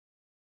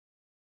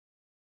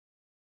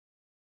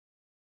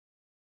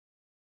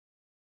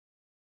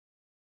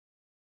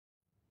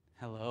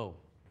Hello,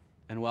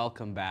 and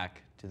welcome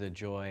back to the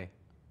Joy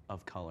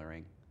of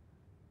Coloring.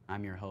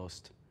 I'm your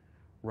host,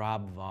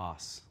 Rob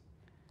Voss.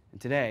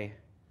 And today,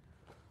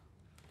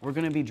 we're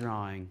going to be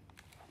drawing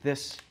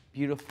this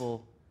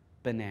beautiful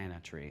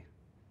banana tree.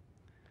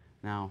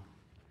 Now,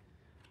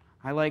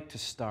 I like to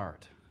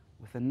start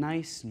with a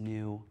nice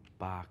new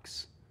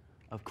box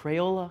of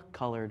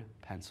Crayola-colored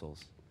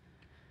pencils.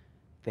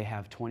 They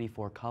have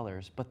 24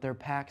 colors, but their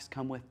packs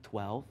come with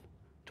 12,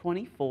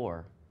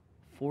 24,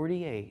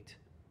 48,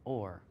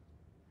 or,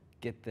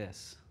 get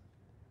this,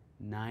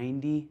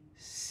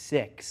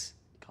 96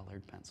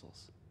 colored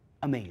pencils.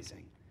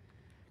 Amazing.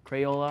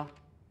 Crayola,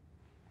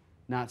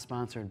 not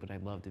sponsored, but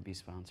I'd love to be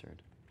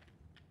sponsored.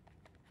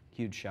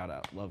 Huge shout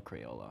out, love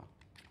Crayola.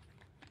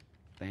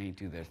 They ain't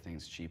do their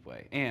things cheap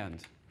way.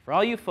 And for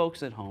all you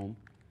folks at home,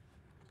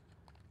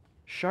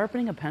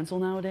 sharpening a pencil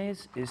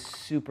nowadays is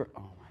super,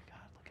 oh my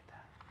God, look at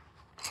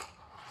that.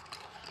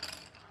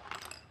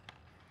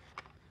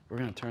 We're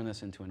gonna turn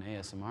this into an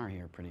ASMR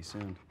here pretty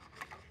soon.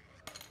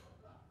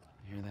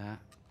 You hear that?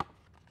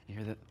 You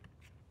hear that?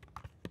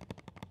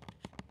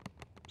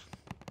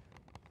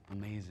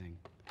 Amazing.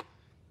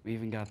 We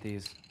even got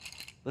these.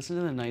 Listen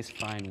to the nice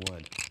fine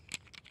wood.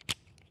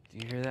 Do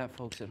you hear that,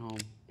 folks at home?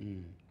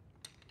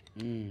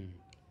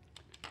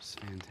 It's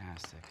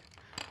fantastic.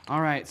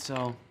 All right,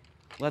 so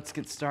let's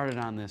get started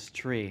on this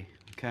tree,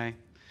 okay?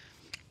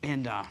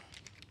 And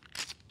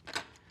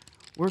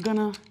we're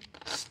gonna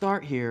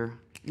start here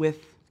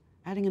with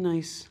adding a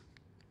nice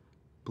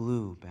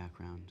blue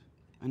background,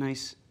 a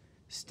nice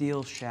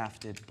steel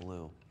shafted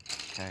blue,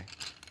 okay?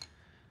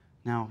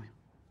 Now,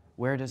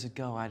 where does it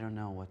go? I don't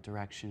know what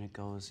direction it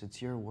goes.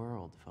 It's your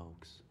world,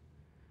 folks.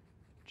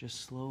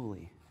 Just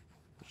slowly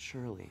but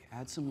surely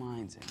add some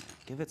lines in there.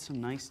 Give it some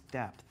nice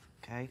depth,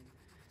 okay?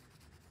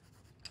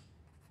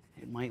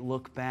 It might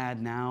look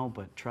bad now,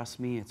 but trust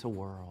me, it's a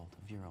world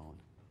of your own.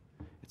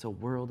 It's a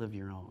world of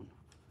your own.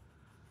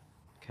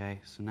 Okay,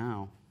 so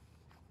now,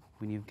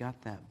 when you've got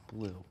that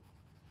blue,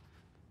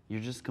 you're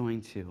just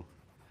going to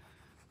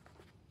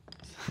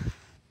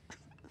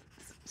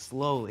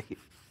slowly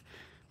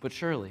but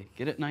surely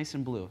get it nice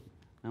and blue.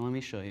 Now let me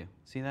show you.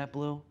 See that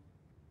blue?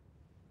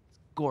 It's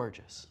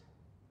gorgeous.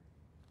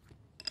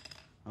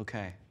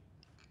 Okay,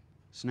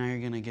 so now you're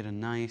going to get a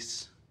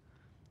nice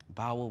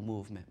bowel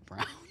movement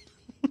brown.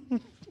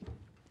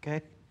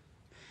 Okay?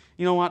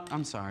 You know what?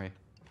 I'm sorry.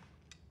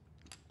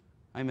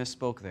 I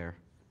misspoke there.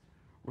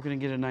 We're going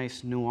to get a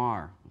nice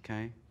noir,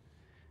 okay?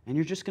 And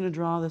you're just going to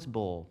draw this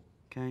bowl,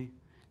 okay?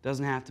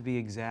 Doesn't have to be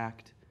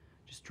exact.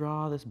 Just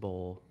draw this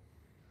bowl,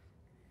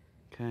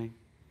 okay?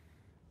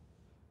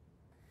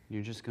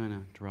 You're just going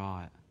to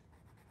draw it.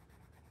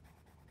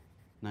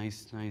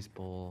 Nice, nice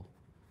bowl.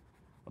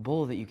 A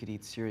bowl that you could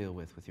eat cereal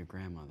with your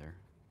grandmother.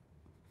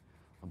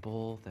 A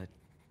bowl that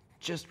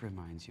just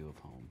reminds you of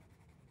home,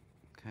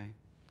 okay?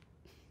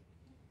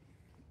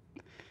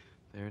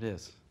 There it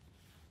is.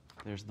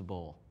 There's the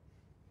bowl,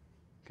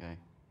 okay?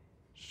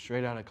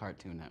 Straight out of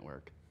Cartoon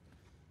Network.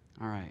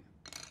 All right,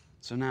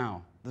 so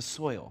now the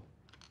soil.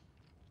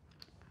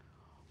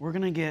 We're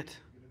gonna get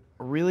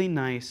a really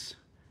nice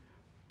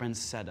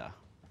brancetta,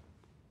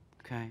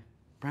 okay?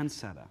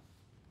 Brancetta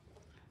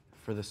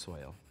for the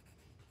soil.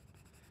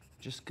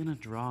 Just gonna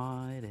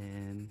draw it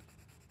in.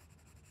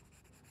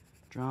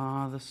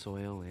 Draw the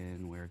soil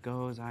in. Where it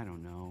goes, I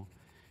don't know.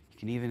 You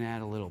can even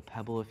add a little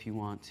pebble if you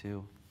want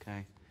to,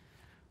 okay?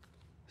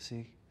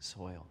 See,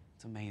 soil,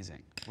 it's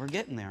amazing. We're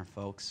getting there,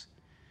 folks.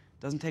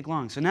 Doesn't take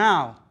long. So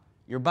now,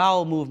 your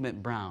bowel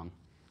movement brown,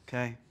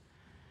 okay?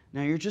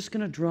 Now you're just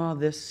gonna draw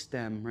this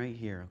stem right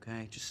here,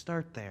 okay? Just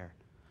start there.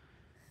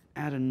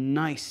 Add a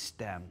nice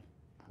stem,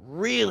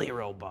 really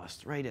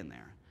robust, right in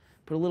there.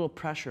 Put a little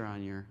pressure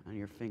on your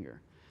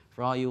finger.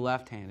 For all you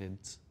left-handed,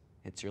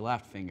 it's your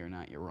left finger,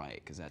 not your right,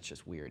 because that's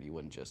just weird. You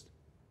wouldn't just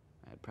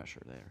add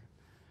pressure there.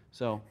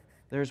 So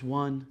there's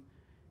one.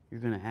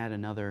 You're going to add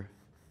another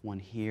one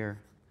here,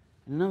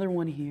 and another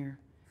one here.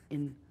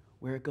 And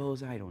where it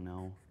goes, I don't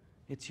know.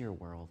 It's your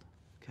world,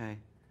 okay?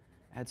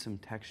 Add some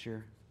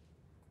texture.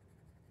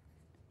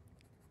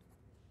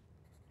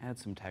 Add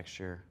some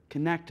texture.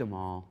 Connect them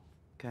all,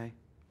 okay?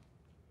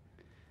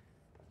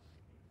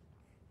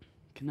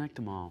 Connect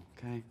them all,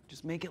 okay?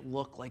 Just make it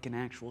look like an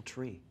actual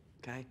tree,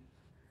 okay?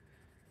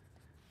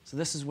 So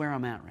this is where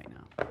I'm at right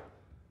now.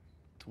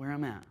 It's where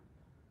I'm at.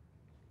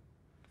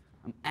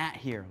 I'm at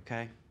here,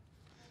 okay?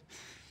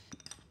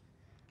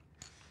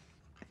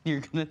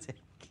 You're gonna take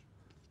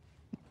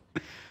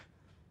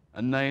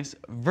a nice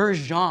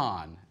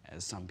version,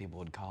 as some people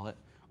would call it,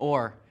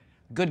 or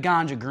good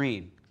ganja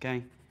green,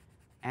 okay?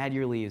 Add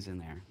your leaves in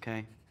there,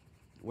 okay?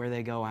 Where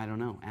they go, I don't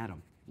know. Add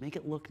them. Make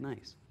it look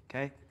nice,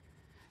 okay?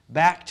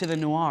 Back to the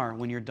noir,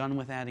 when you're done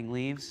with adding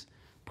leaves,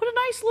 put a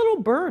nice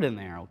little bird in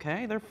there,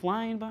 okay? They're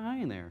flying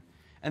behind there.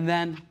 And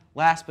then,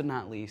 last but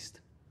not least,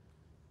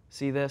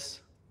 see this?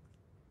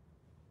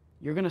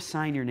 You're going to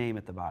sign your name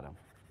at the bottom.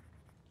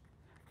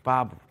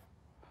 Rob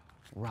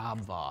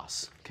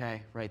Voss,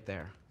 okay? Right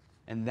there.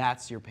 And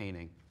that's your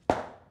painting.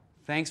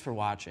 Thanks for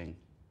watching.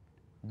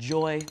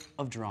 Joy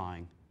of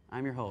drawing.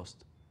 I'm your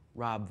host,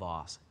 Rob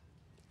Voss,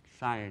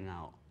 signing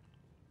out.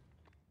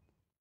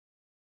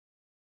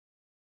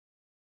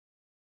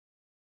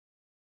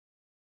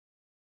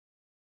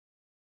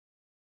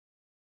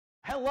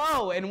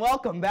 Hello and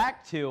welcome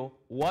back to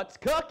What's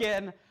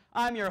Cookin'?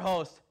 I'm your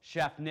host,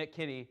 Chef Nick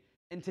Kinney,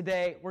 and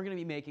today we're going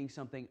to be making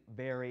something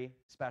very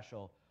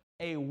special.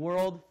 A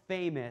world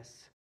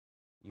famous,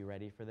 you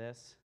ready for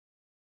this?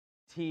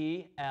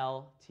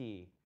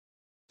 TLT,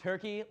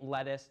 turkey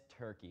lettuce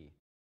turkey.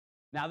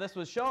 Now this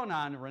was shown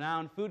on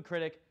renowned food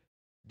critic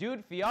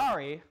Dude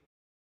Fieri,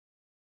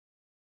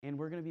 and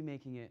we're going to be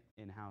making it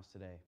in-house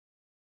today.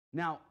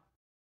 Now,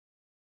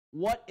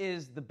 what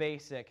is the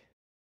basic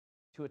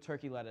to a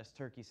turkey lettuce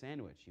turkey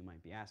sandwich, you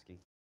might be asking?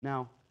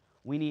 Now,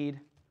 we need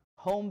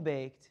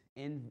home-baked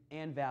and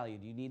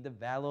valued. You need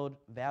the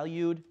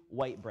valued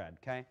white bread,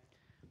 okay?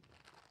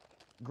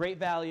 Great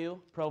value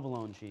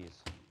provolone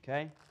cheese,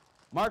 okay?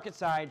 Market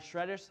side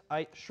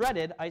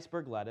shredded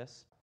iceberg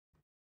lettuce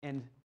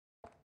and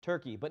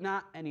turkey, but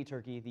not any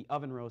turkey, the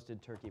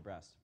oven-roasted turkey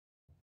breast,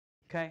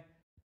 okay?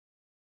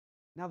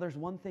 Now, there's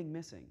one thing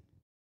missing.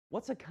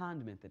 What's a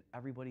condiment that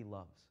everybody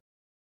loves?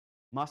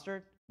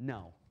 Mustard?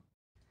 No.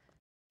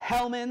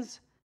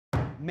 Hellman's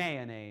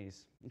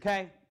mayonnaise,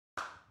 okay?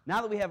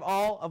 Now that we have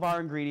all of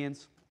our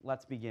ingredients,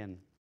 let's begin.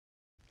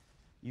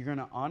 You're going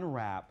to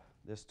unwrap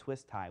this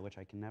twist tie, which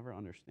I can never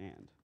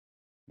understand.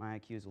 My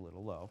IQ is a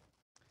little low.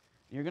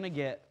 You're going to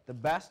get the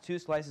best 2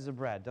 slices of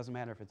bread. Doesn't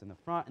matter if it's in the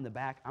front, in the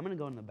back. I'm going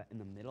to go in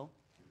the middle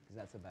because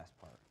that's the best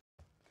part,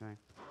 okay?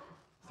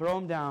 Throw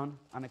them down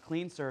on a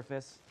clean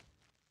surface.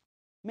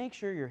 Make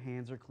sure your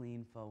hands are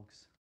clean,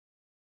 folks.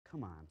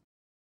 Come on.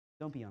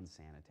 Don't be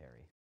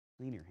unsanitary.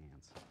 Clean your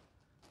hands,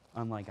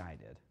 unlike I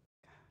did.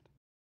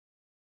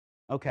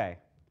 God. Okay,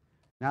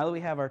 now that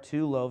we have our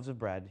 2 loaves of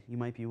bread, you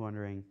might be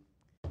wondering,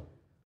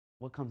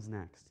 what comes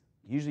next?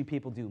 Usually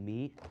people do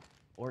meat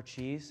or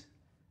cheese.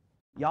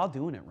 Y'all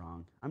doing it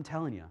wrong. I'm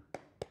telling you.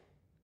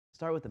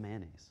 Start with the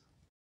mayonnaise,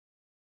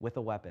 with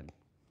a weapon.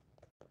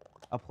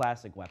 A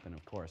plastic weapon,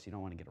 of course. You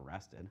don't want to get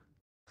arrested.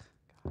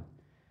 God.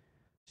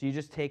 So you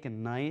just take a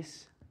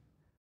nice,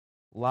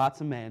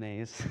 lots of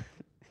mayonnaise.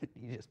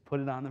 You just put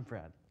it on the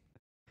bread.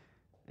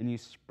 And you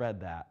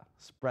spread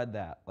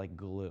that like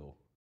glue,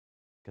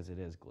 because it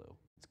is glue.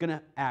 It's going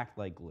to act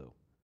like glue,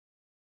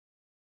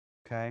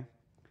 okay?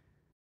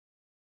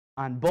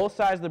 On both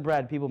sides of the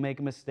bread, people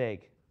make a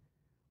mistake.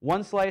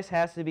 One slice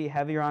has to be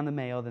heavier on the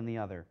mayo than the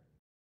other,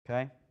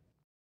 okay?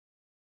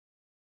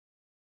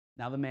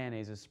 Now the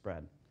mayonnaise is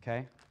spread,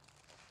 okay?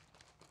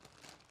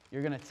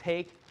 You're going to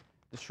take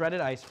the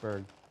shredded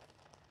iceberg,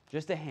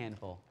 just a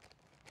handful,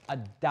 a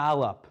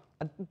dollop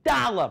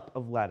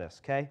of lettuce,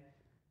 okay?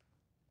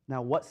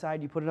 Now, what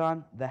side you put it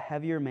on? The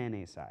heavier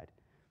mayonnaise side.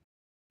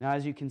 Now,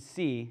 as you can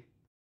see,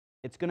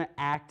 it's going to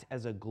act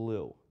as a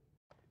glue.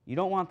 You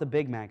don't want the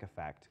Big Mac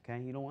effect,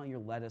 okay? You don't want your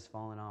lettuce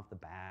falling off the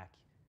back.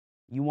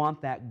 You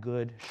want that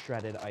good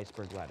shredded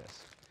iceberg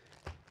lettuce.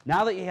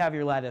 Now that you have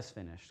your lettuce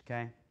finished,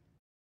 okay?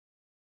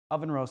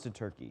 Oven roasted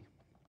turkey.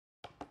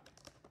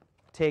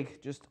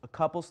 Take just a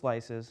couple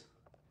slices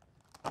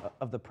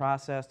of the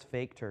processed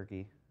fake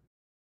turkey.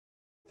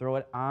 Throw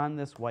it on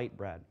this white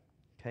bread.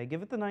 Okay,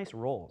 give it the nice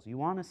rolls. You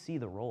want to see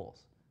the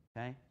rolls,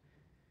 okay?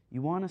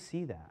 You want to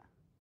see that.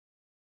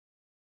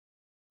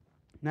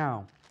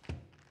 Now,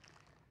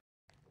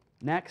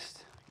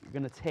 next, you're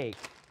going to take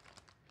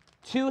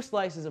 2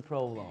 slices of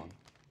provolone,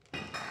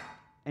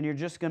 and you're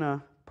just going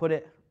to put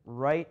it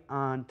right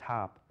on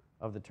top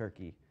of the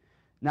turkey.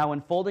 Now, when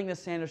folding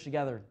this sandwich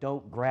together,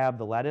 don't grab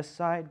the lettuce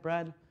side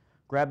bread.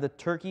 Grab the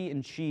turkey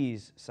and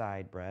cheese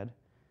side bread.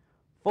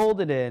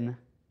 Fold it in.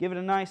 Give it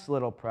a nice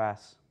little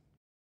press.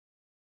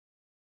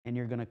 And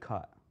you're going to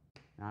cut.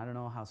 Now, I don't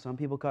know how some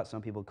people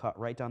cut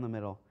right down the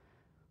middle.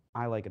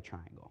 I like a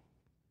triangle.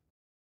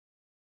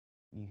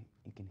 You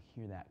can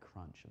hear that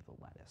crunch of the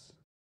lettuce.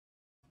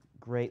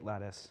 Great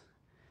lettuce.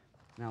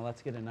 Now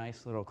let's get a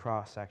nice little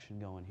cross section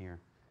going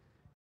here.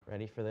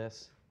 Ready for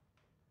this?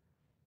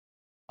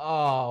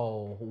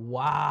 Oh,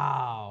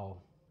 wow.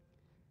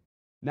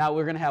 Now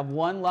we're going to have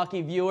one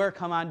lucky viewer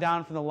come on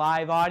down from the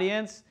live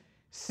audience.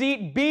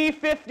 Seat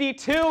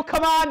B52,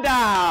 come on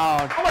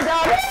down. Oh my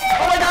God!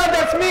 Oh my God,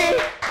 that's me!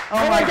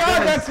 Oh my God,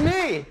 goodness. that's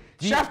me!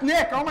 Chef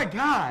Nick, oh my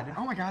God!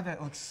 Oh my God,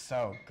 that looks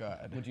so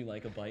good. Would you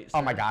like a bite, sir?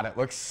 Oh my God, it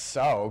looks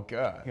so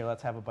good. Here,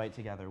 let's have a bite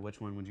together.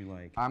 Which one would you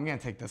like? I'm gonna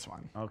take this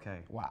one. Okay.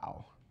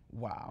 Wow.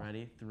 Wow.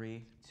 Ready?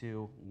 3,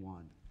 2,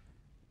 1.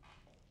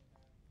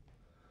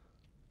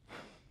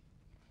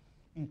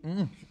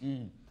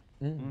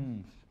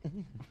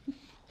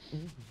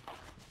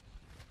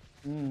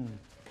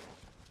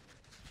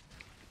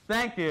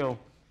 Thank you.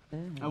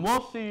 And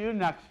we'll see you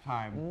next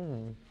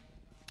time.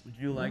 Did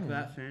you like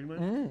that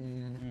sandwich? Oh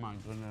my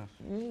goodness.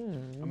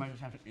 I might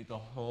just have to eat the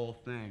whole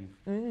thing.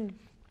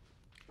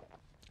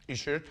 You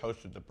should have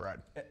toasted the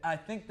bread. I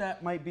think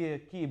that might be a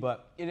key,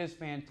 but it is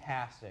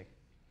fantastic.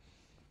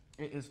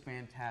 It is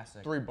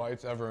fantastic. 3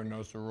 bites, everyone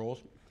knows the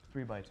rules.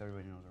 3 bites,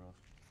 everybody knows the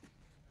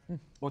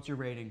rules. What's your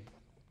rating?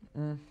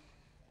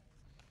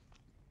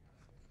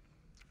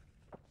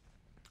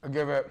 I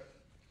give it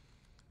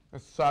a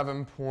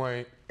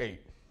 7.8.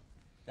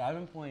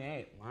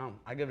 7.8. Wow.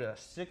 I give it a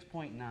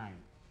 6.9.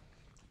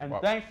 And Wow.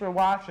 thanks for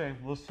watching.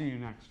 We'll see you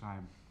next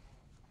time.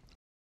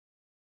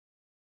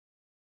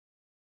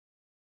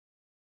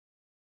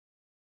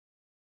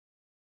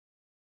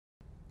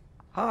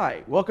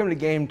 Hi, welcome to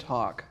Game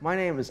Talk. My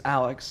name is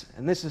Alex,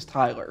 and this is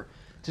Tyler.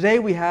 Today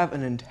we have a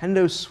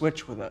Nintendo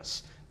Switch with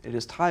us. It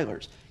is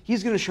Tyler's.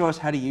 He's going to show us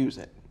how to use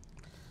it.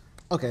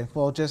 Okay,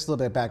 well, just a little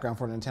bit of background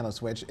for the Nintendo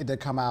Switch. It did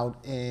come out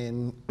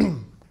in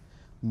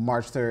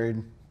March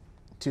 3rd,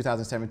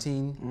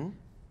 2017,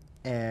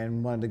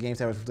 and one of the games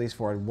that was released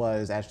for it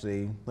was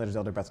actually Legend of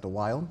Zelda Breath of the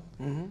Wild.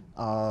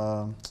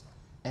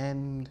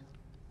 And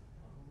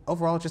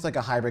overall, it's just like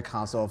a hybrid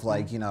console of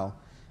like, you know,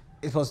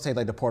 it's supposed to take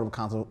like the portable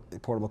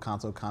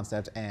console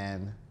concept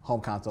and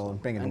home console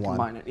and bring it in one.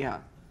 Combine it, yeah.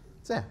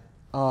 So,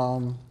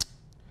 yeah.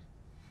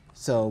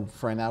 So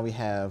for right now, we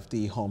have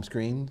the home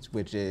screen,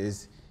 which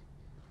is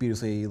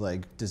beautifully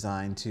like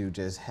designed to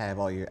just have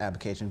all your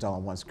applications all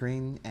on one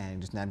screen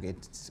and just navigate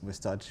with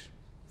touch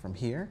from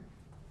here.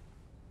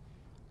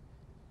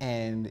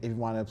 And if you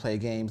want to play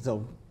games,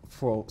 so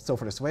for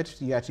the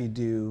Switch, you actually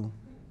do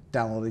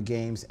download the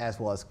games as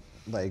well as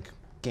like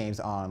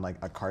games on like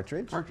a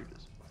cartridge. Cartridges.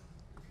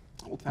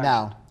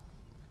 Now,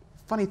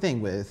 funny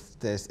thing with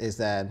this is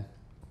that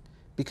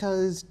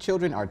because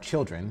children are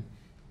children,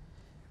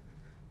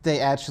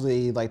 they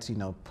actually like to, you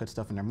know, put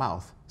stuff in their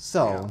mouth.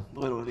 So, yeah,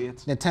 little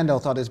idiots.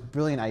 Nintendo thought this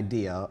brilliant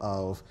idea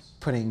of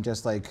putting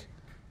just like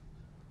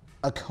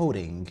a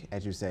coating,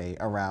 as you say,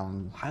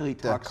 around Highly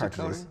the toxic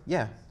cartridges. coating?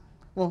 Yeah.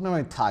 Well, not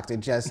really toxic,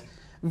 just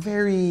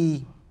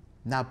very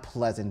not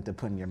pleasant to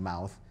put in your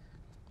mouth.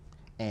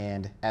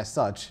 And as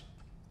such,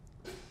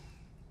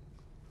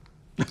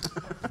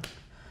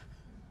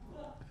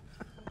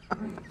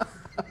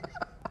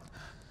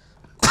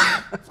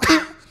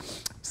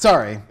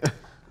 sorry.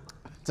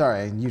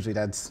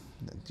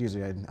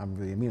 Usually I'm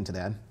really immune to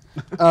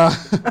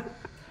that.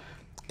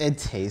 It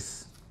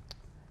tastes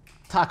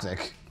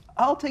toxic.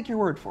 I'll take your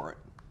word for it.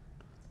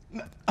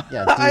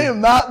 Yeah. I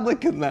am not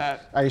licking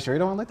that. Are you sure you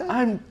don't want to lick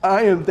that?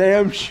 I am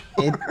damn sure.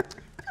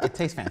 It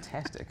tastes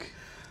fantastic.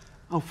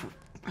 Oh,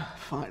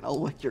 fine. I'll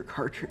lick your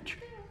cartridge.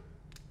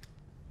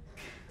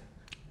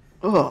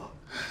 Ugh.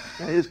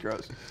 That is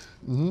gross.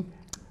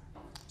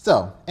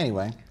 So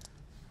anyway,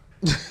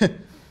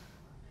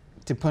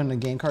 to put in a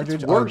game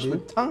cartridge, It's worse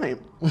with time.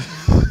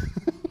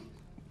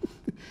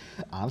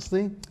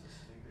 honestly,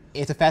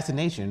 it's a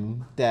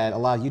fascination that a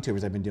lot of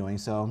YouTubers have been doing.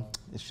 So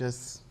it's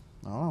just,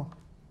 I don't know,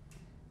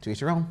 to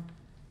each your own.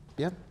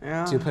 Yep.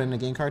 Yeah. To put in a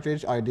game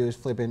cartridge, all you do is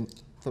flip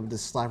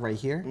this slot right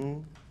here,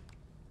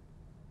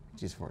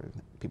 just for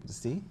people to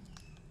see,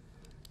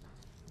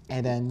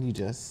 and then you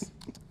just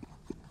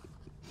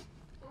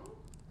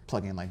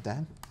plug in like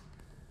that.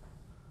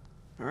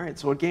 All right,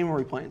 so what game are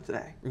we playing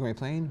today? We're going to be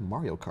playing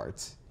Mario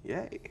Kart.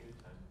 Yay.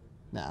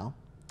 Now,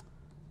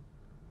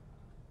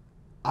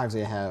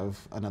 obviously I have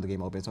another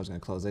game open, so I'm just going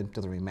to close it.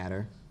 Doesn't really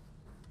matter.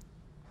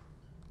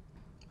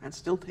 That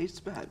still tastes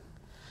bad.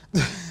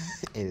 It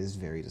is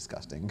very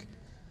disgusting.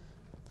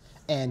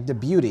 And the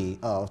beauty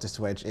of the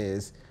Switch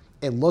is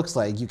it looks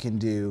like you can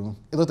do,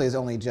 it looks like it's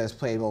only just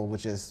playable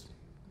with just,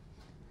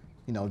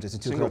 you know, just the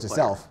two Single controls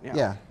player, itself.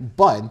 yeah.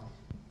 But,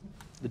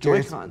 The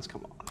There's- Joy-Cons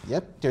come off.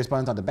 yep, there's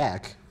buttons on the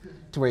back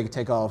to where you can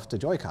take off the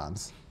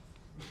Joy-Cons.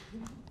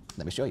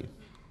 Let me show you.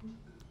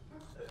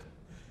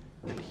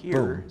 And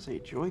here Boom. is a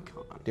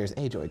Joy-Con. There's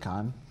a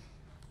Joy-Con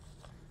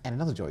and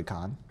another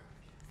Joy-Con.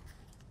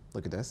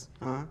 Look at this.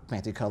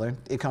 Fancy color.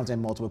 It comes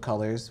in multiple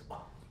colors.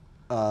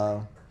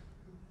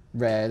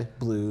 Red,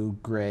 blue,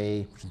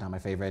 gray, which is not my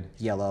favorite.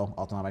 Yellow,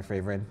 also not my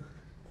favorite.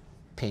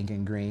 Pink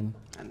and green.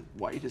 And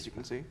white, as you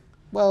can see.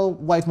 Well,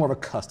 white's more of a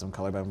custom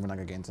color, but we're not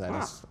gonna get into that.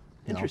 Ah, It's,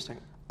 you know, interesting.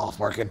 off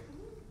market.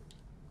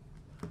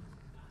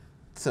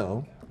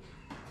 So,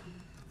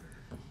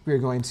 we're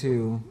going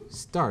to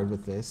start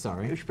with this. Maybe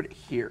we Sorry. should put it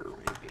here,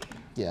 maybe.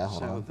 Yeah, hold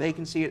So on. they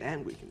can see it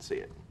and we can see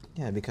it.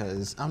 Yeah,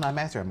 because I'm not a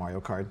master at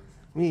Mario Kart.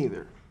 Me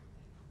either.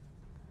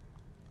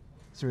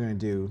 So we're gonna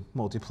do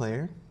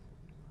multiplayer.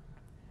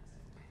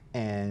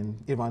 And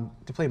if you want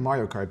to play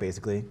Mario Kart,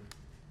 basically,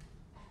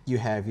 you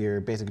have your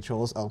basic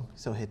controls. Oh,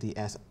 so hit the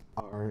S,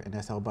 R,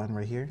 and SL button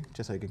right here,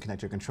 just so you can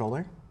connect your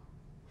controller.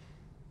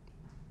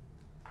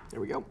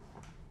 There we go.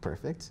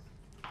 Perfect.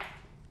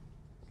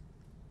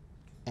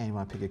 And you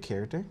want to pick a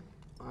character.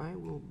 I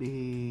will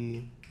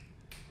be...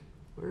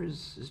 Where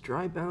is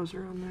Dry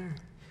Bowser on there?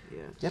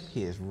 Yes. Yep,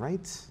 he is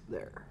right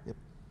There. Yep.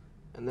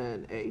 And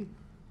then A.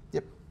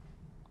 Yep.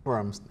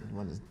 Or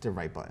what is the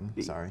right button?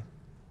 B. Sorry.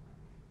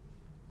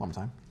 One more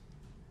time.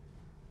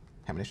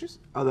 Having issues?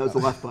 Oh, that was the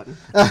left button.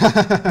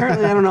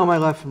 Apparently I don't know my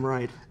left from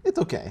right. It's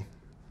okay.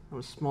 I'm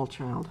a small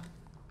child.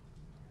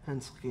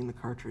 Hence licking the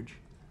cartridge,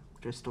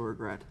 which I still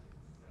regret.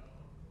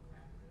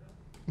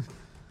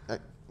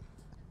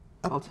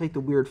 I'll take the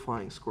weird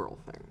flying squirrel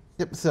thing.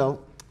 Yep,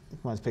 so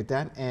let's pick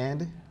that.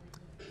 And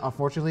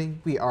unfortunately,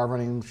 we are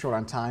running short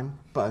on time,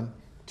 but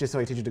just so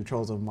I teach you the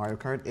controls of Mario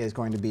Kart is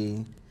going to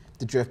be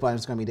the drift button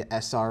is going to be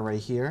the SR right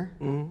here.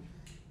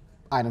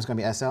 Item's going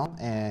to be SL,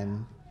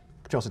 and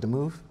control set to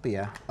move. But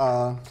yeah,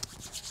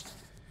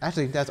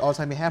 actually, that's all the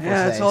time we have for today.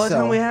 Yeah, that's all the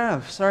time we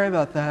have. Sorry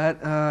about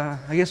that.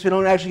 I guess we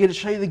don't actually get to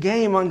show you the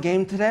game on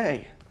Game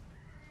Today.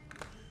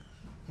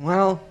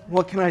 Well,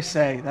 what can I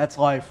say? That's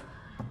life.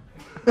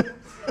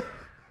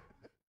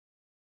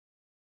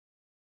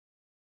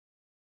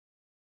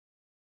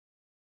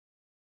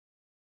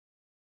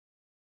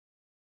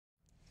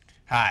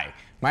 Hi,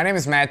 my name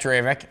is Matt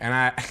Dravik,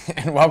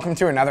 and welcome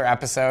to another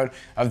episode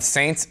of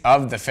Saints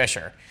of the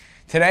Fisher.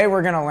 Today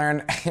we're going to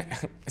learn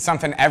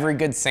something every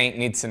good saint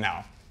needs to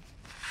know.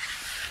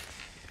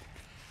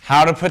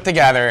 How to put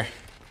together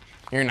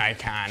your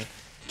Nikon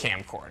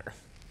camcorder.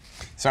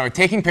 So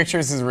taking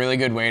pictures is a really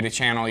good way to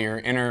channel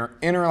your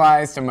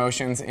internalized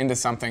emotions into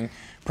something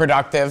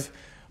productive,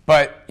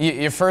 but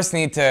you first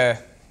need to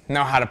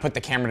know how to put the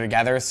camera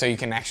together so you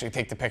can actually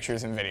take the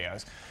pictures and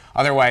videos.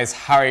 Otherwise,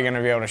 how are you going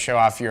to be able to show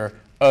off your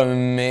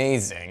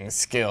amazing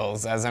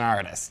skills as an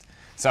artist?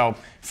 So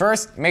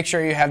first, make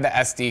sure you have the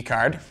SD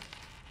card,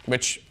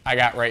 which I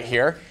got right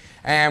here,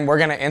 and we're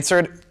going to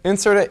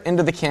insert it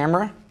into the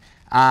camera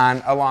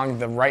along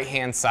the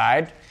right-hand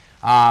side.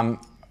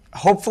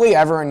 Hopefully,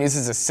 everyone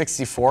uses a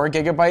 64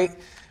 gigabyte.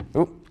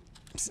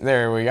 Oops,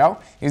 there we go.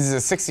 Uses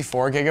a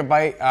 64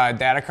 gigabyte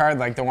data card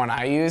like the one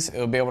I use.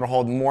 It'll be able to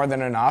hold more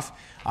than enough.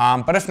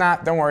 But if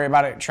not, don't worry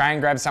about it. Try and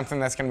grab something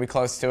that's going to be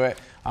close to it.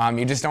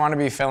 You just don't want to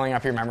be filling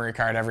up your memory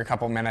card every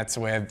couple minutes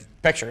with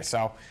pictures.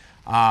 So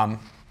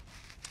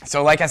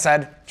like I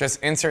said,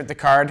 just insert the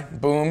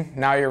card. Boom.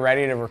 Now you're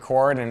ready to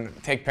record and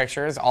take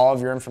pictures. All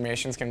of your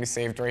information is going to be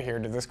saved right here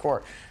to this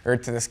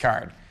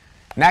card.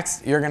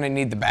 Next, you're going to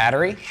need the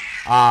battery.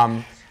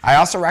 I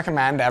also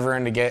recommend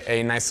everyone to get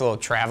a nice little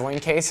traveling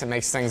case. It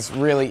makes things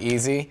really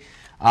easy.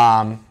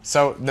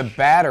 So the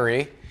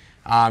battery,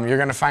 you're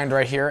going to find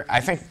right here. I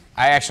think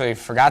I actually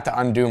forgot to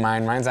undo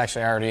mine. Mine's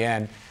actually already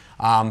in.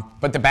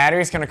 But the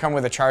battery is going to come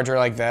with a charger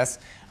like this.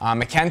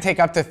 It can take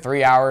up to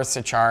 3 hours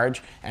to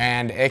charge,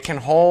 and it can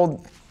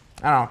hold,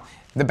 I don't know,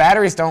 the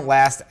batteries don't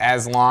last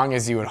as long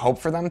as you would hope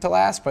for them to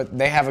last, but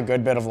they have a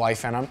good bit of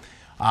life in them.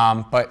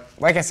 But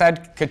like I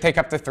said, could take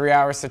up to 3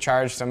 hours to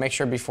charge, so make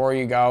sure before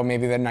you go,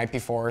 maybe the night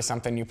before or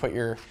something, you put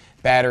your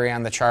battery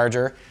on the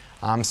charger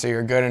so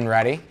you're good and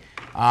ready.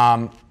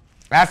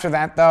 After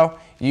that, though,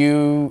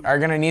 you are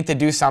going to need to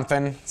do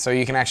something so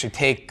you can actually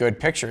take good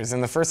pictures.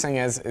 And the first thing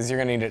is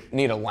you're going to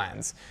need a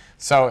lens.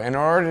 So in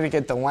order to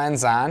get the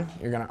lens on,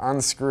 you're going to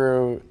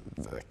unscrew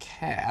the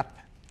cap.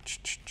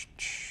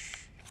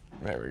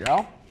 There we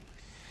go.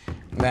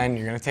 Then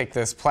you're going to take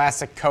this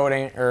plastic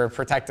coating or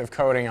protective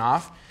coating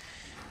off.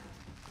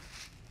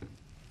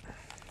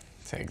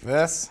 Take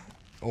this,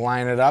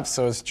 line it up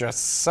so it's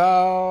just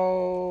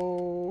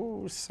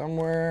so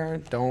somewhere.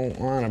 Don't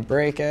want to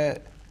break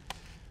it.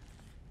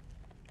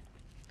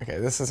 Okay,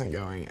 this isn't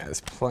going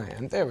as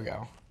planned. There we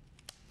go.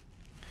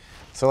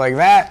 So like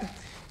that,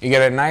 you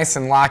get it nice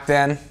and locked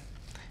in.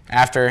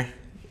 After,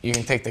 you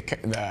can take the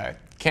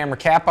camera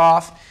cap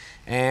off,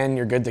 and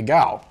you're good to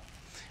go.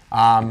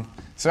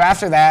 So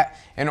after that,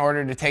 in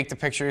order to take the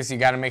pictures, you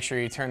got to make sure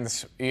you turn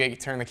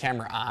the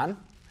camera on.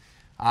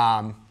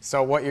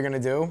 So what you're going to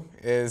do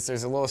is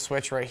there's a little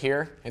switch right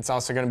here. It's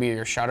also going to be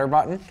your shutter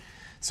button.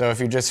 So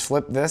if you just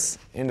flip this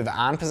into the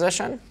on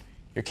position,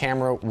 your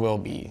camera will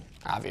be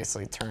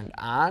obviously turned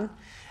on.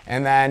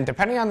 And then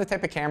depending on the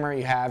type of camera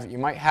you have, you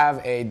might have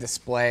a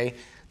display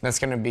that's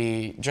going to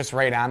be just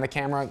right on the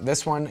camera.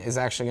 This one is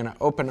actually going to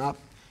open up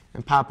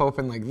and pop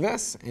open like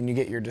this, and you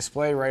get your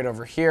display right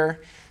over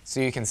here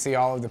so you can see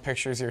all of the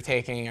pictures you're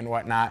taking and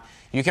whatnot.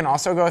 You can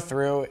also go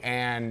through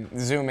and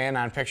zoom in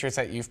on pictures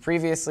that you've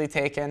previously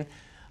taken.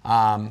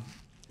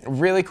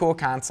 Really cool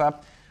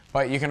concept,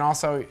 but you can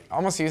also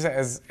almost use it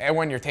as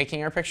when you're taking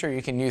your picture,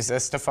 you can use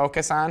this to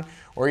focus on,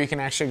 or you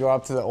can actually go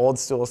up to the old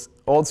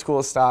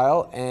school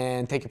style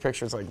and take your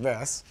pictures like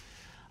this.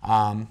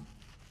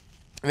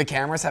 The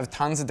cameras have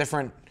tons of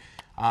different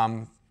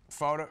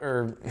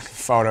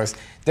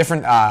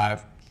different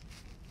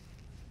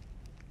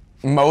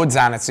modes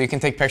on it, so you can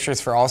take pictures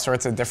for all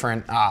sorts of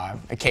different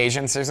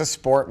occasions. There's a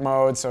sport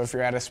mode, so if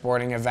you're at a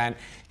sporting event,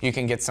 you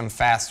can get some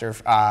faster,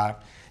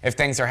 if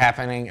things are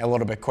happening a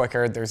little bit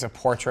quicker. There's a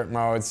portrait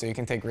mode, so you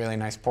can take really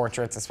nice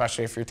portraits,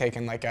 especially if you're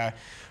taking like a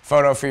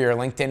photo for your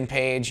LinkedIn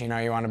page. You know,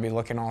 you want to be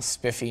looking all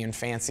spiffy and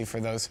fancy for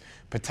those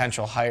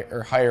potential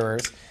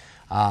hirers.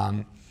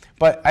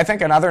 But I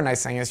think another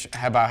nice thing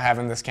about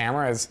having this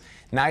camera is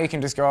now you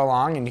can just go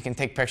along and you can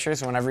take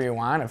pictures whenever you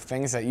want of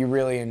things that you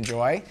really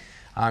enjoy.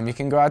 You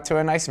can go out to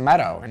a nice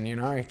meadow and you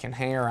can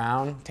hang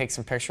around, take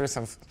some pictures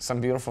of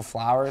some beautiful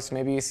flowers.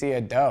 Maybe you see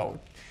a doe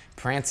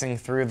prancing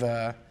through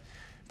the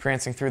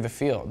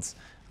fields.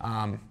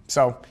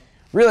 So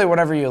really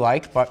whatever you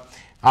like, but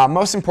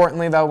most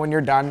importantly though, when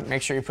you're done,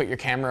 make sure you put your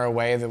camera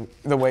away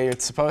the way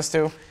it's supposed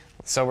to.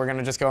 So we're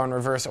gonna just go in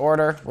reverse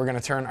order. We're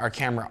gonna turn our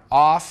camera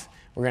off.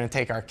 We're gonna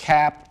take our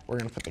cap, we're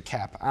gonna put the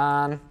cap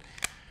on.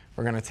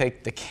 We're gonna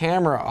take the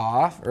camera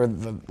off, or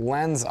the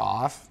lens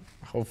off,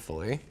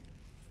 hopefully.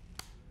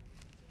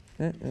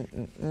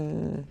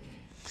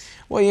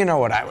 Well, you know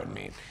what I would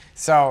mean.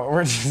 So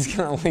we're just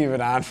gonna leave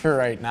it on for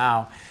right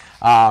now.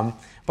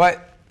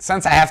 But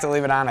since I have to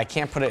leave it on, I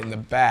can't put it in the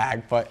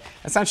bag. But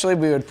essentially,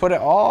 we would put it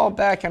all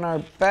back in our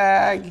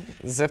bag,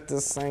 zip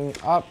this thing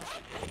up,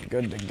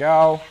 good to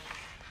go.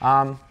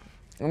 And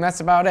that's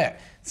about it.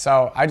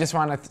 So I just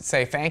want to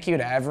say thank you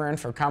to everyone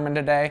for coming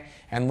today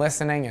and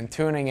listening and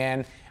tuning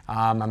in.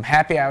 I'm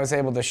happy I was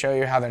able to show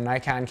you how the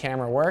Nikon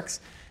camera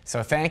works.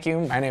 So thank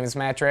you. My name is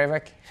Matt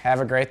Dravik.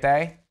 Have a great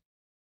day.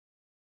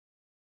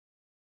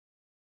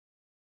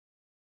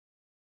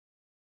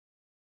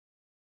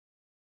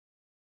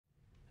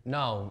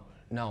 No,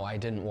 I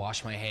didn't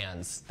wash my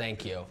hands.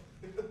 Thank you.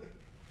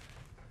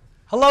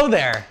 Hello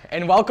there,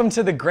 and welcome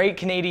to the Great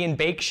Canadian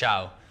Bake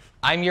Show.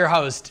 I'm your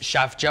host,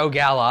 Chef Joe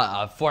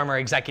Gala, a former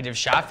executive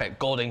chef at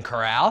Golden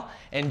Corral,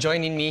 and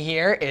joining me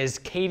here is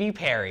Katy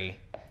Perry.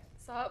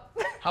 What's up?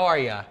 How are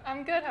you?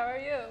 I'm good, how are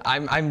you?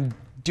 I'm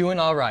doing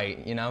all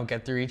right, you know,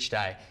 get through each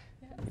day.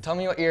 Yeah. Tell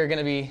me what you're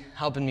gonna be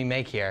helping me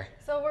make here.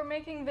 So we're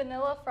making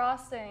vanilla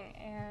frosting,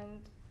 and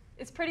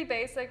it's pretty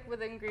basic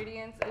with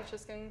ingredients. It's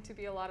just going to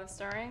be a lot of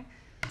stirring.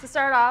 To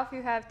start off,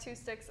 you have 2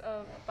 sticks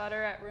of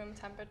butter at room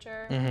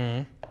temperature,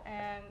 and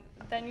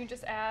then you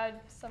just add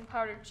some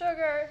powdered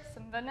sugar,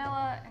 some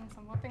vanilla, and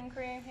some whipping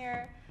cream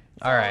here.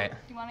 So all right.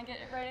 You want to get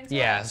it right into it?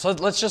 Yeah. So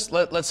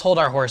let's hold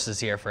our horses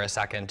here for a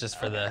second, just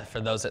for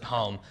those at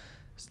home.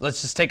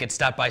 Let's just take it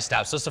step by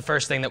step. So it's the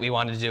first thing that we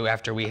want to do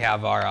after we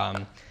have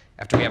our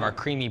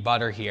creamy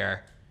butter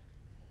here.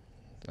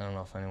 I don't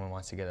know if anyone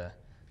wants to get a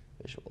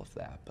visual of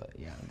that, but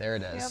yeah, there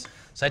it is. Yep.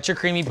 So that's your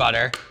creamy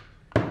butter,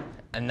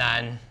 and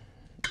then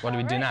what do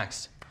we do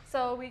next?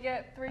 So we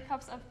get 3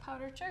 cups of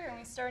powdered sugar and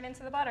we stir it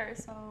into the butter.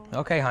 So.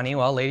 Okay, honey.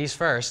 Well, ladies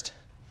first.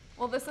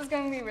 Well, this is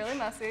going to be really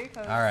messy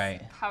because all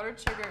right. Powdered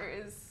sugar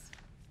is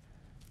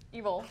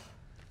evil.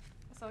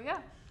 So yeah.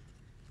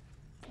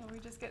 So we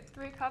just get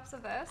 3 cups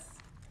of this.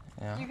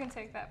 Yeah. You can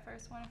take that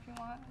first one if you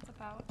want. It's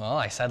about. Well,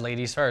 I said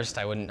ladies first.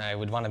 I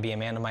would want to be a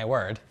man of my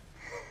word,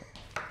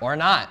 or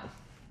not.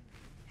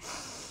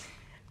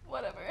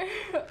 Whatever.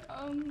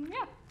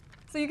 Yeah.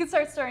 So you can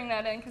start stirring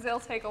that in because it'll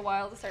take a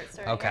while to start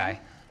stirring. Okay.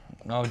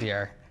 Oh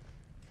dear.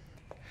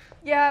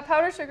 Yeah,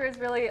 powdered sugar is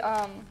really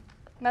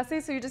messy,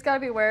 so you just gotta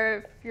be aware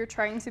if you're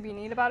trying to be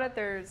neat about it,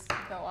 there's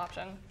no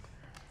option.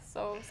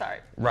 So sorry.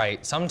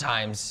 Right.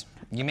 Sometimes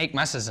you make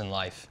messes in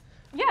life.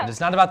 Yeah. But it's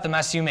not about the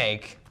mess you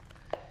make.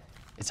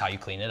 It's how you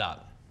clean it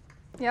up.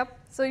 Yep.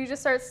 So you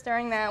just start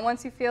stirring that.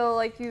 Once you feel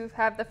like you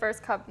have the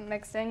first cup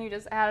mixed in, you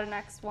just add a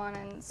next one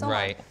and so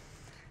Right. on.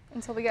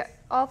 Until we get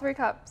all 3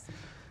 cups.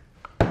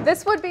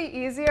 This would be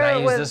easier Can I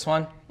with. use this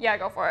one? Yeah,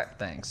 go for it.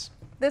 Thanks.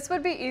 This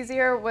would be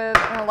easier with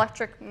an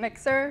electric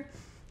mixer.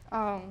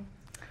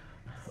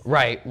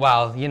 Right.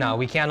 Well, you know,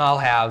 we can't all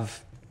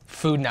have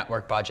Food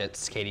Network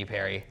budgets, Katy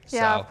Perry.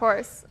 Yeah, So. of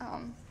course.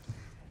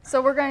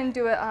 So we're going to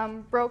do it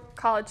broke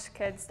college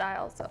kid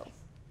style. So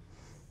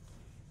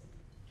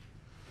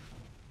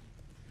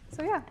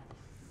yeah.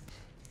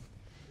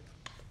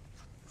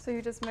 So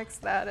you just mix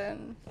that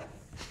in.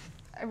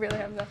 I really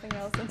have nothing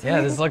else to Yeah,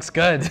 this looks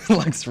good. It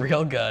looks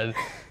real good.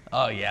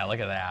 Oh yeah,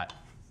 look at that.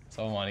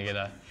 So I want to get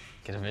a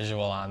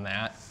visual on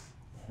that.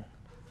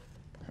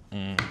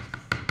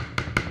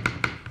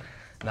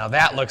 Now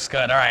that looks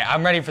good. All right,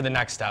 I'm ready for the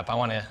next step. I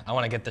want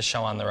to get this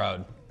show on the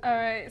road. All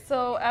right.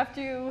 So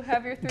after you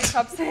have your 3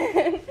 cups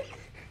in,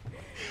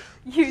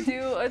 you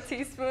do a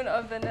teaspoon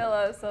of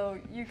vanilla. So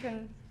you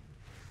can.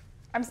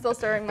 I'm still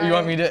stirring mine. You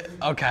want me to?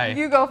 Okay.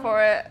 You go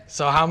for it.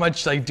 So how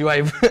much do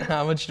I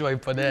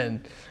put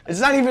in?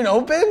 It's not even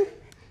open?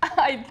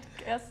 I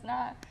guess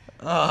not.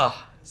 Ugh,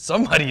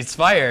 somebody's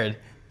fired.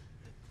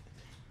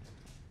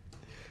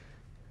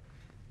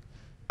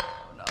 Oh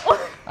no.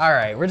 All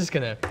right, we're just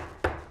gonna.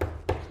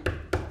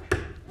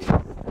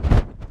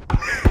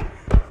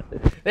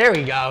 There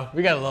we go.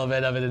 We got a little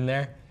bit of it in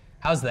there.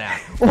 How's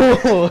that?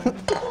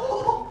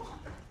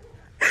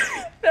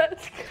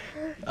 That's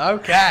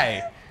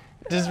Okay.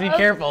 Just be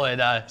careful, it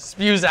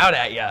spews out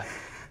at you.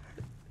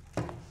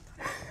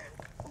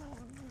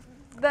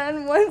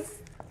 Then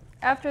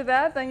after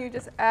that, then you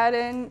just add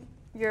in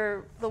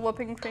the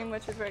whipping cream,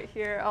 which is right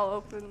here. I'll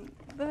open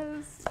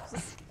this.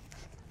 Just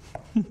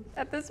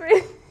at this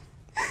rate,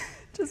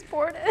 just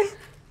pour it in.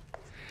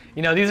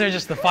 You know, these are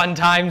just the fun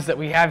times that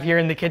we have here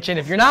in the kitchen.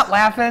 If you're not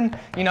laughing,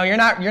 you know, you're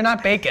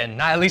not baking.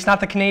 At least not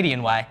the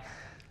Canadian way.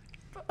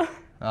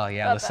 Oh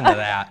yeah, listen to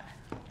that.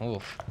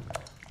 Oof.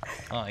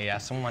 Oh yeah,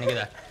 someone want to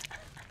get a.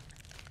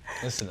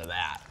 Listen to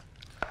that.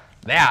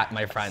 That,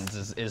 my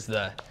friends, is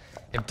the.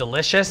 If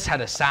delicious had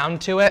a sound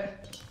to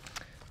it,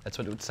 that's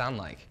what it would sound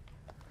like.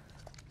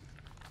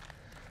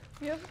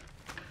 Yep.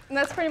 And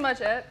that's pretty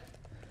much it.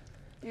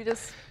 You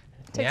just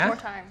take Yeah? more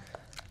time.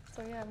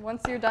 So yeah,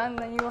 once you're done,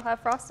 then you will have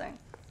frosting.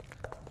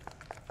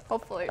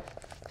 Hopefully.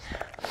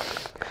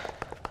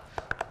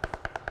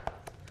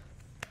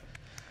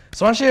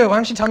 So why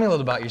don't you tell me a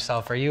little about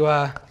yourself? Are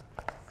you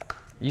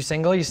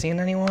single? You seeing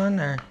anyone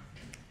or?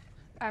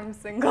 I'm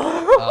single.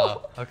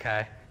 Oh,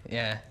 okay.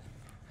 Yeah,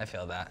 I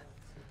feel that.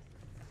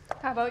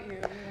 How about you?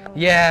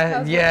 Yeah,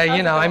 how's yeah, it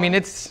I going? mean,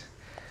 it's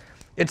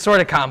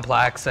sort of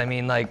complex. I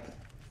mean, like,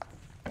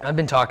 I've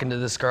been talking to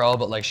this girl,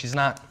 but like, she's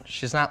not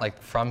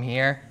like from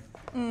here.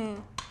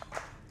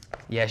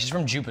 Yeah, she's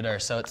from Jupiter,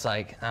 so it's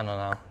like, I don't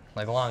know,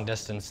 like a long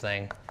distance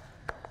thing.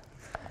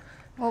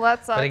 Well,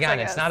 that sucks. But again,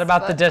 I it's guess, not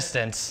about the but-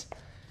 distance.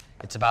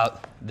 It's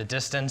about the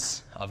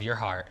distance of your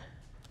heart.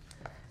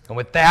 And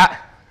with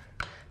that,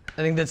 I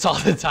think that's all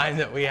the time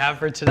that we have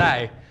for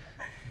today.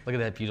 Look at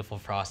that beautiful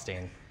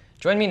frosting.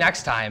 Join me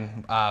next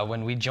time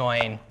when we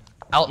join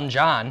Elton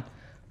John,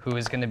 who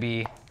is going to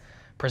be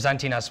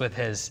presenting us with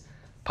his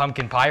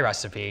pumpkin pie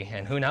recipe.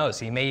 And who knows,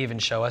 he may even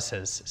show us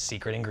his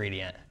secret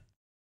ingredient.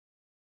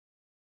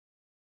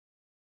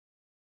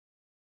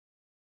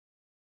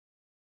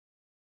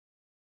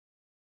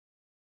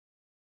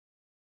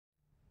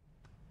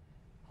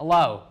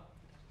 Hello,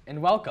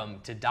 and welcome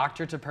to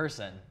Doctor to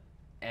Person.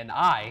 And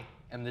I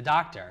am the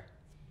doctor.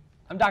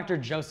 I'm Dr.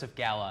 Joseph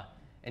Gala,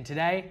 and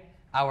today,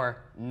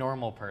 our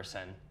normal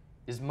person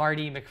is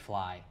Marty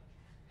McFly.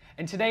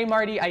 And today,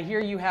 Marty, I hear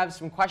you have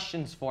some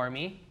questions for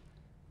me.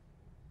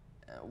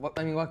 What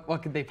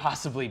could they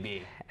possibly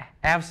be?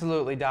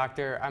 Absolutely,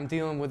 doctor. I'm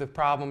dealing with a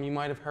problem you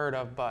might have heard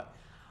of, but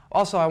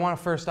also I want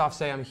to first off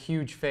say I'm a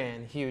huge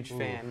fan,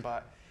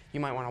 but you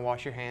might want to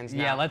wash your hands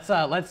now. Yeah,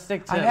 let's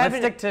stick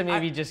to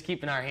maybe just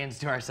keeping our hands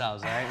to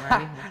ourselves, all right,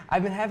 Marty?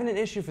 I've been having an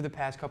issue for the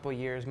past couple of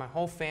years. My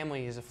whole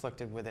family is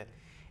afflicted with it,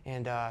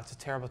 and it's a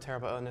terrible,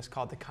 terrible illness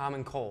called the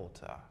common cold.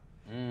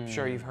 I'm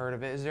sure you've heard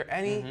of it. Is there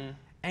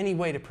any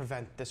way to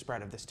prevent the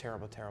spread of this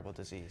terrible, terrible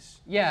disease?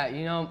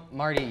 Yeah,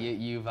 Marty,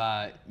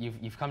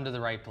 you've come to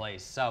the right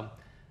place. So,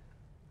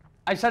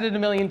 I've said it a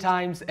million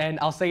times, and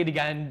I'll say it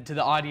again to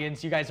the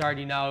audience. You guys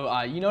already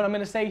know. You know what I'm going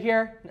to say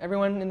here?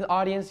 Everyone in the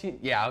audience?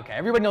 Yeah, okay.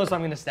 Everybody knows what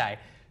I'm going to say.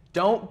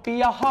 Don't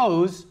be a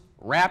hose.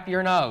 Wrap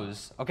your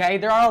nose, okay?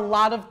 There are a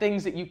lot of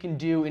things that you can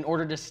do in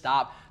order to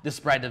stop the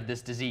spread of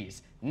this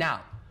disease.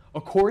 Now,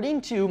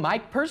 according to my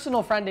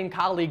personal friend and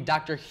colleague,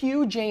 Dr.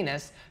 Hugh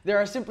Janus, there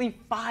are simply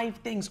 5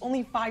 things,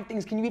 only 5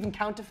 things. Can you even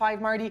count to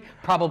 5, Marty?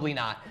 Probably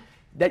not.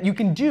 That you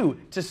can do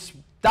to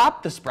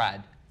stop the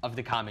spread of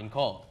the common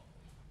cold.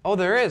 Oh,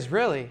 there is,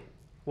 really?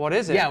 What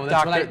is it? Yeah, well,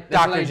 that's what I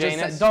Dr. just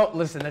Janus? said. Don't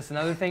listen. That's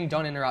another thing.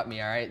 Don't interrupt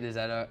me. All right? Is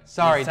that a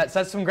Sorry.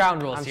 Set some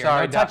ground rules I'm here.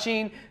 sorry, No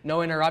touching.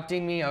 No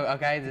interrupting me.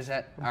 Okay? Is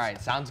that all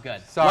right? Sounds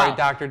good. Sorry, Well,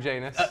 Dr.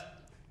 Janus. Okay.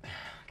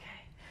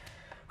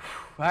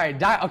 All right.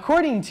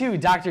 According to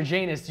Dr.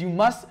 Janus, you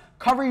must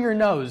cover your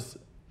nose.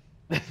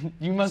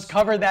 You must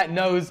cover that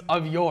nose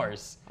of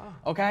yours.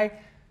 Okay?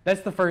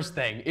 That's the first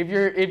thing. If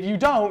you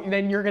don't,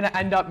 then you're gonna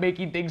end up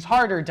making things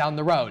harder down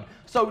the road.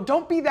 So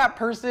don't be that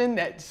person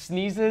that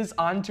sneezes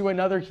onto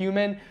another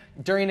human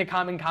during a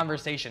common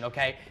conversation,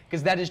 okay?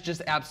 Because that is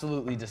just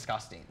absolutely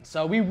disgusting.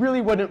 So we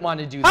really wouldn't want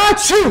to do that.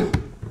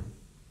 Achoo!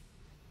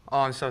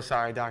 Oh, I'm so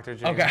sorry, Dr.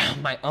 Janus.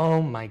 Okay.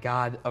 Oh my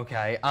God.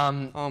 Okay.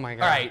 Oh my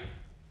God. All right.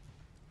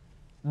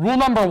 Rule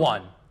number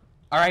 1.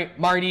 All right,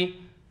 Marty.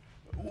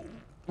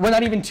 We're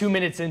not even 2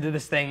 minutes into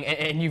this thing,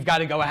 and you've got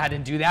to go ahead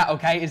and do that,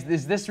 okay?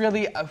 Is this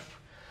really... Okay, 1,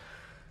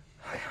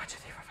 2,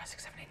 3, 4, 5,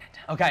 6, 7, 8,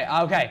 9,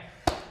 10. Okay.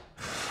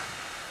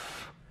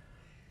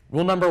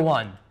 Rule number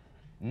 1.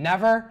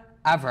 Never,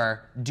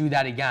 ever do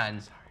that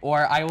again,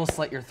 or I will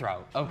slit your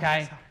throat,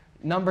 okay?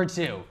 Number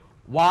 2.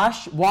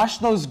 Wash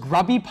those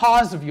grubby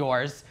paws of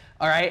yours,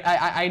 all right?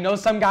 I know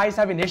some guys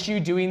have an issue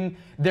doing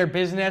their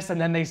business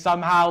and then they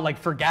somehow like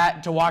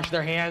forget to wash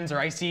their hands, or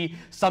I see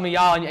some of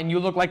y'all and you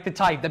look like the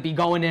type that be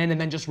going in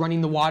and then just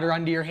running the water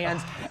under your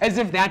hands as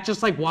if that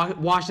just like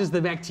washes the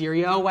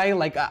bacteria away.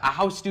 Like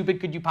how stupid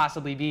could you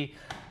possibly be?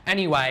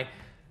 Anyway,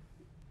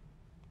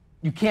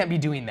 you can't be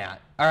doing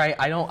that. All right,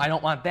 I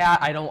don't want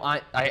that. I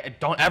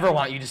don't ever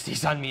want you to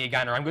sneeze on me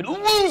again, or I'm going to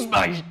lose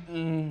my.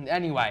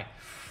 Anyway.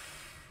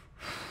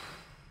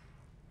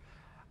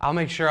 I'll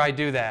make sure I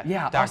do that.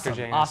 Yeah, Dr. awesome.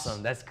 Janus.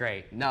 Awesome. That's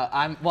great. No,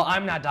 I'm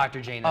not Dr.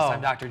 Janus.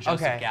 I'm Dr.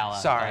 Joseph okay. Gala.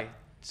 Sorry,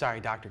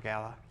 sorry, Dr.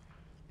 Gala.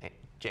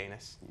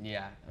 Janus.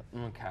 Yeah.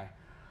 Okay.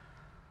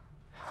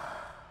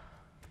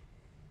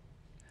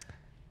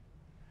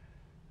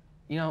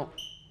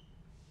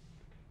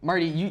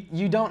 Marty,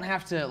 you don't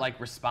have to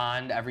like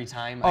respond every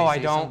time. Oh, I I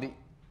say don't? something.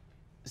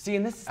 See,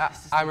 and this is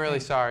I'm the really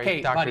thing. sorry, Hey,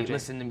 Dr. buddy,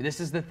 Janus. listen to me. This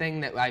is the thing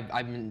that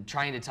I've been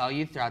trying to tell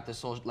you throughout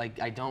this whole. Like,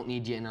 I don't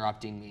need you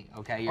interrupting me.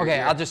 Okay.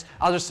 Okay, I'll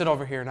just sit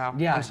over here now.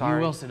 Yeah, I'm sorry.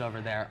 you will sit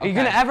over there. Are you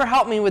Okay. gonna ever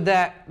help me with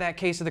that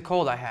case of the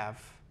cold I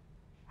have?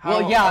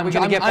 Well, yeah, are we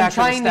gonna get back I'm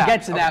trying to, to the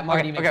get steps? to that,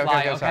 Marty okay,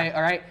 McFly, okay, sorry.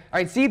 All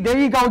right, see, there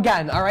you go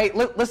again, all right?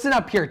 Listen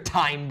up here,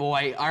 time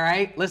boy, all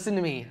right? Listen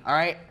to me, all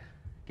right?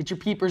 Get your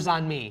peepers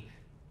on me.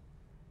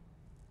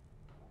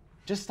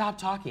 Just stop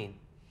talking.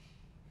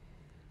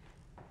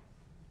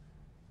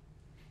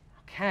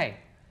 Okay.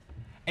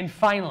 And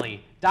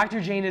finally,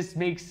 Dr. Janus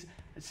makes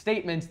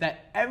statements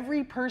that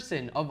every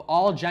person of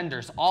all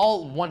genders,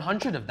 all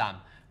 100 of them,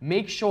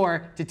 make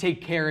sure to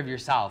take care of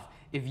yourself.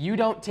 If you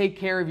don't take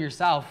care of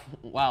yourself,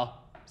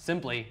 well,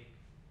 simply,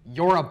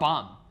 you're a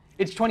bum.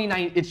 It's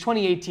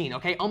 2018,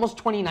 okay? Almost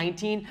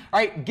 2019. All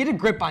right, get a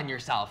grip on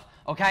yourself,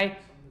 okay?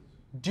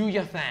 Do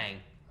your thing.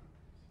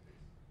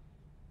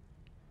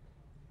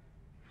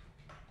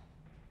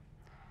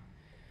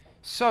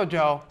 So,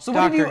 Joe, So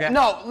what have you, Dr.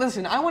 no,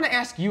 listen, I want to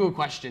ask you a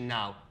question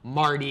now,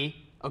 Marty,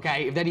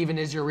 okay, if that even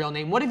is your real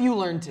name. What have you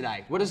learned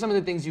today? What are some of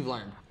the things you've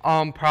learned?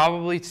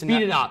 Probably to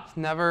Speed it up.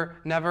 Never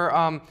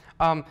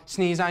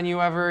sneeze on you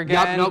ever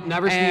again. Yep, nope,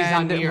 never sneeze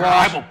on me or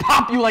wash, I will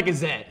pop you like a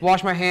zit.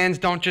 Wash my hands,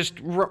 don't just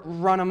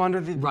run them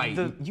under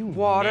the, You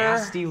water.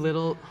 nasty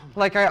little...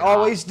 Like I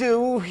always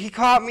do. He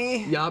caught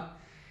me. Yup.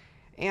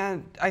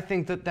 And I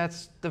think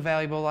that's the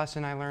valuable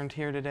lesson I learned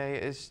here today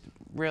is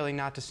really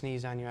not to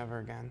sneeze on you ever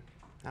again.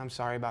 I'm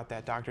sorry about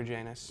that, Dr.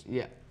 Janus.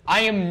 Yeah.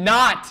 I am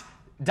not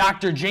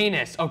Dr.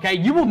 Janus, okay?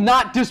 You will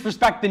not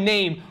disrespect the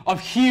name of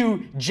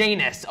Hugh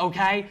Janus,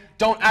 okay?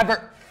 Don't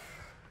ever...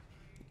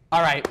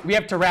 All right, we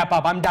have to wrap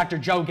up. I'm Dr.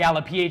 Joe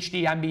Galla,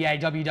 PhD, MBA,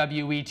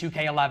 WWE,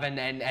 2K11,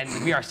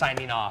 and we are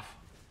signing off.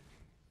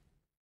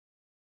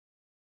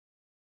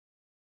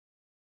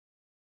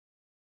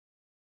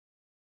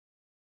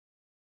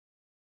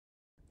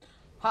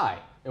 Hi,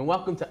 and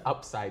welcome to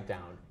Upside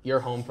Down, your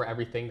home for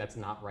everything that's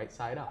not right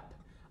side up.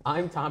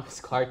 I'm Thomas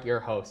Clark, your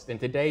host, and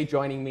today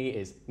joining me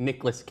is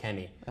Nicholas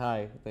Kenny.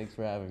 Hi, thanks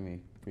for having me.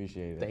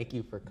 Appreciate it. Thank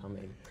you for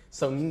coming.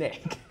 So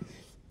Nick,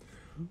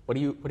 what are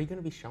you going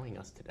to be showing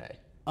us today?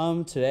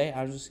 Today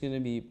I'm just gonna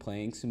be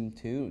playing some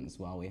tunes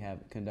while we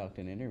conduct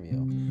an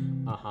interview.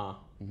 Uh-huh.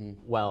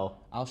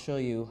 Well, I'll show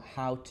you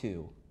how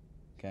to.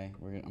 Okay,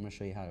 I'm gonna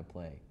show you how to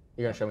play.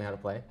 you're going to show me how to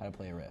play? How to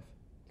play a riff.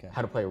 Okay.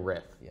 How to play a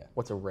riff? Yeah.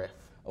 What's a riff?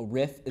 A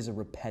riff is a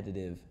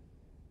repetitive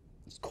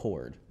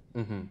chord.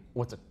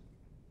 What's a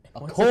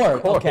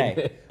Chord.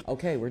 Okay.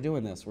 Okay, we're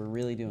doing this. We're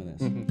really doing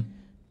this.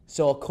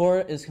 So a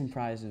chord is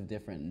comprised of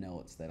different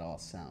notes that all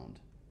sound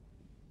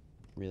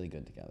really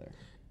good together.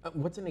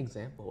 What's an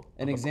example?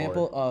 An of a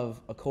example chord?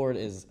 of a chord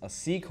is a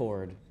C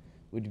chord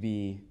would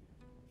be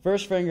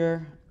first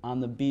finger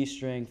on the B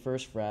string,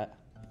 first fret,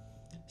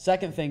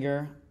 second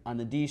finger on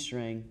the D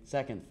string,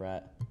 second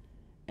fret,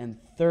 and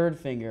third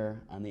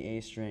finger on the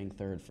A string,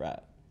 third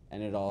fret.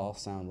 And it all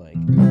sound like...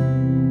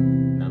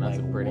 No, that's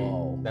whoa, a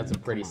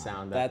pretty come on.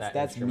 sound that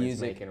That's instrument's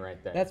music. making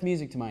right there. That's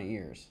music to my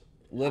ears.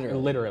 Literally.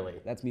 Literally.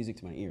 That's music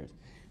to my ears.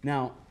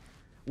 Now,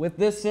 with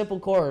this simple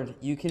chord,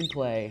 you can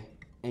play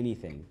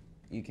anything.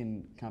 You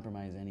can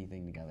compromise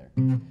anything together.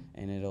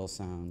 And it'll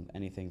sound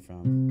anything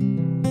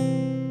from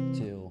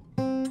to,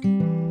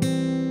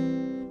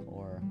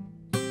 or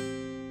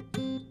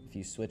if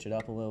you switch it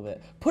up a little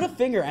bit. Put a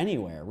finger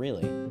anywhere,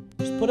 really.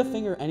 Just put a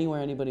finger anywhere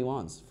anybody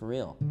wants, for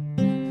real.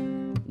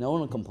 No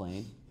one will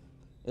complain.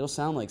 It'll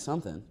sound like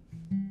something.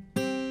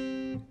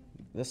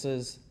 This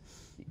is,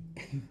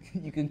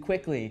 you can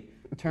quickly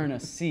turn a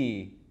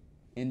C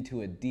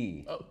into a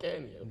D. Oh,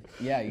 can you?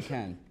 Yeah, you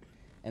can.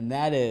 And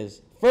that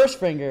is first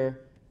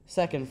finger,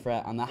 second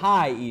fret on the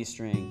high E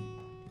string,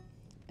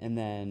 and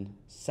then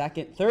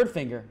third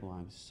finger, oh,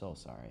 I'm so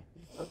sorry.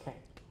 Okay.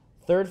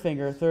 Third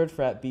finger, third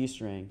fret, B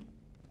string,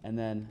 and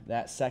then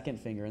that second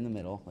finger in the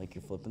middle, like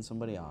you're flipping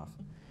somebody off,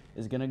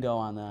 is gonna go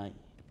on the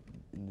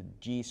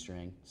G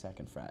string,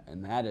 second fret,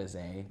 and that is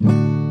a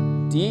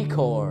D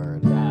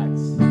chord.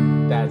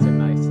 That's a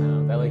nice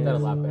sound. I like that a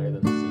lot better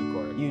than the C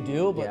chord. You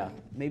do, but Yeah.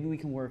 maybe we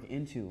can work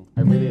into.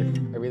 I really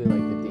like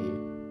the D.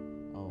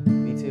 Oh,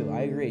 me too.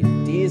 I agree.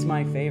 D is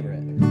my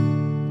favorite,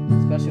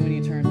 especially when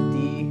you turn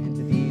D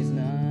into these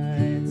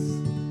nuts.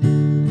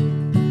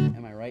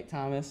 Am I right,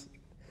 Thomas?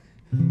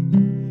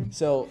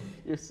 So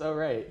You're so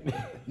right.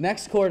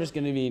 next chord is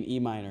going to be an E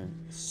minor.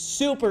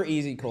 Super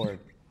easy chord.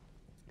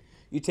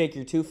 You take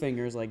your two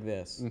fingers like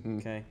this,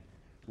 okay?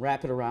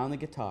 Wrap it around the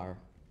guitar,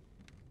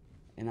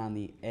 and on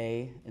the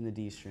A and the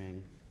D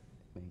string,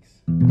 it makes.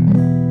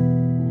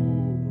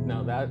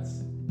 No,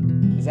 that's.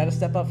 Is that a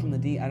step up from the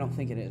D? I don't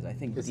think it is. I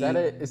think Is D. that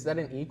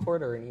an E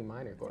chord or an E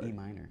minor chord? E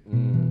minor.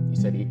 You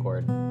said E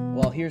chord.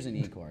 Well, here's an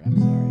E chord. I'm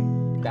sorry.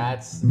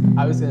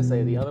 I was gonna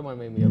say the other one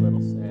made me a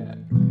little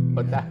sad,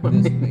 but that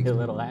one This made me makes a me-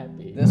 little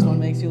happy. This one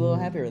makes you a little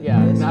happier than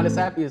Yeah, this. not as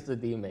happy as the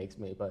D makes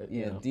me, but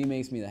Yeah, you know. D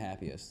makes me the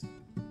happiest.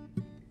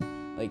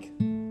 Like,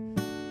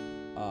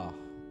 oh,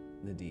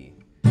 the D.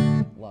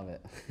 Love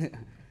it.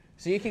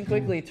 So you can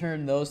quickly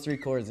turn those three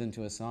chords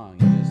into a song.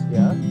 You just,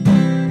 Yeah.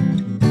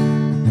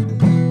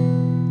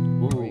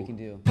 or you can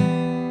do.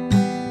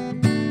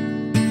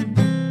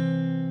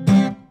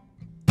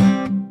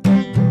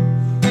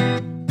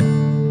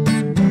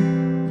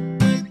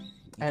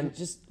 And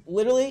just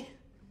literally,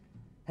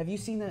 have you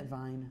seen that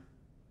Vine?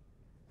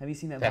 Have you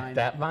seen that Vine?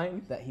 That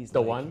Vine? That he's The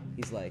like, one?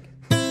 He's like,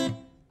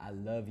 I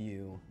love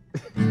you.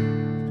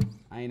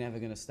 I ain't ever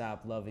gonna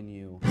stop loving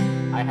you.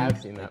 I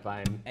have seen that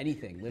Vine.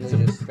 Anything, It's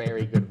literally a just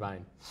very good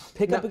Vine.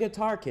 pick up a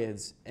guitar,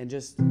 kids, and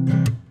just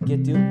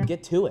get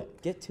to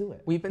it. Get to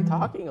it. We've been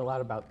talking a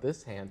lot about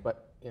this hand,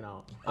 but you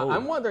know,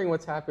 I'm wondering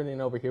what's happening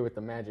over here with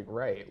the magic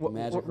right.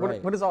 Magic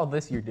right. What is all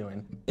this you're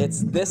doing?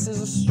 This is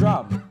a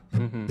strum.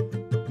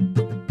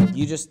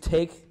 You just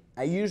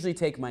I usually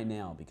take my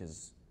nail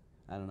because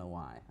I don't know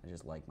why. I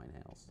just like my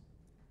nails.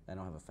 I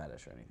don't have a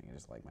fetish or anything. I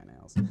just like my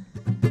nails.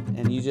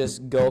 And you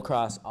just go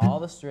across all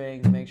the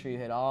strings, make sure you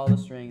hit all the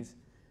strings.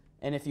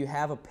 And if you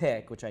have a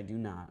pick, which I do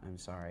not, I'm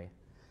sorry,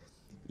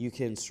 you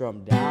can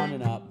strum down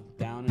and up,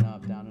 down and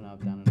up, down and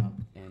up, down and up.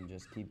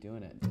 just keep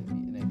doing it,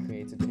 and it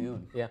creates a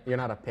tune. Yeah, you're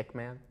not a pick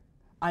man?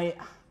 I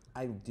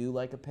do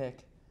like a pick,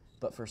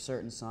 but for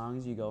certain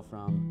songs you go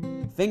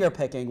from finger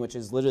picking, which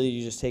is literally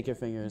you just take your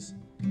fingers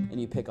and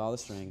you pick all the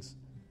strings,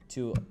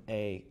 to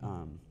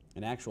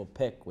an actual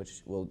pick,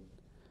 which will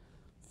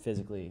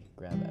physically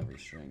grab every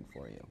string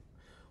for you.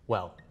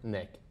 Well,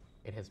 Nick,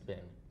 it has been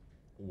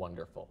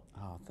wonderful.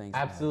 Oh, thanks.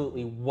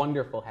 Absolutely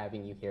wonderful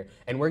having you here.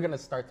 And we're going to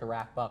start to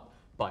wrap up,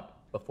 but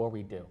before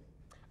we do,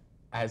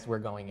 as we're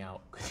going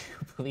out, could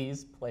you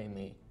please play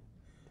me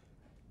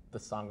the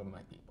song of my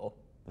people?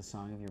 The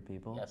song of your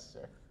people? Yes,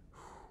 sir.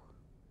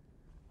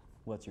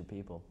 What's your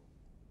people?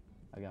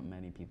 I got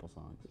many people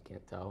songs. You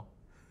can't tell.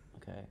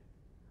 Okay.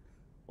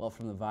 Well,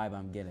 from the vibe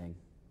I'm getting,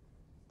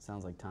 it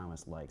sounds like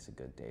Thomas likes a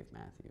good Dave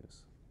Matthews.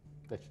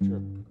 That's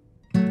true.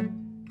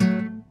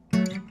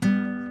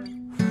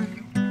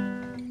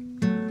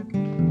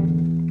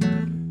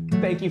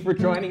 Thank you for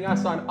joining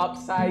us on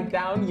Upside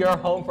Down, your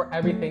home for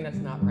everything that's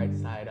not right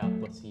side up.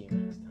 We'll see you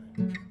next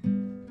time.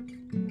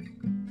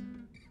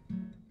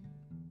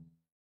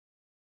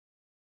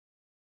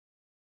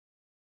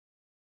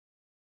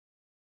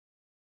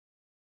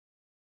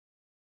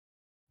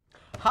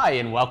 Hi,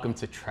 and welcome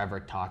to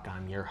Trevor Talk.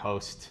 I'm your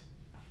host,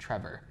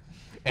 Trevor.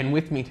 And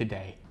with me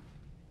today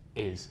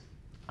is,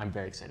 I'm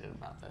very excited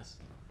about this,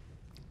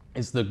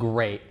 is the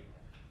great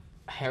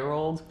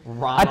Harold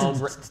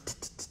Ronald.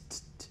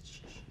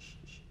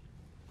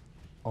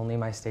 Only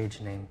my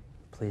stage name,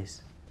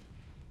 please.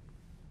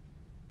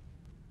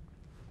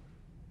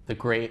 The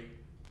great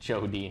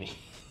Joe Dini.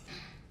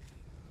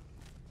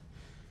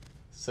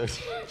 So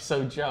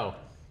Joe,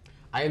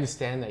 I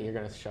understand that you're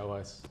going to show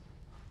us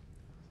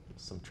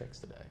some tricks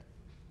today.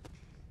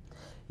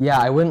 Yeah,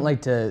 I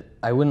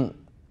wouldn't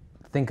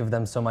think of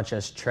them so much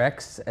as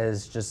tricks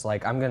as just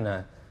like what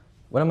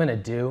I'm gonna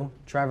do,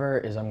 Trevor,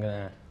 is I'm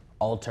gonna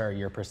alter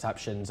your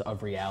perceptions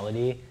of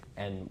reality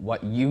and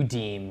what you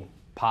deem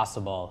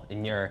possible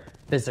in your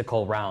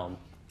physical realm,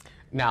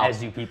 Now,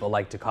 as you people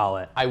like to call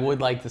it. I would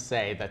like to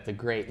say that the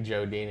great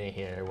Joe Dini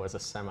here was a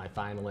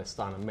semifinalist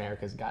on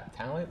America's Got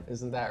Talent.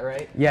 Isn't that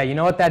right? Yeah, you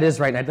know what that is,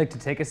 right? And I'd like to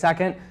take a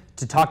second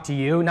to talk to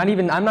you. I'm not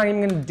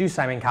even gonna do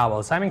Simon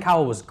Cowell. Simon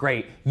Cowell was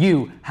great.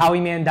 You, Howie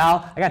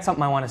Mandel, I got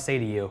something I want to say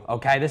to you.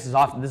 Okay, this is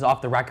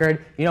off the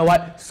record. You know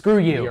what? Screw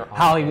you, You're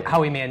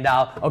Howie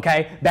Mandel.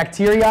 Okay,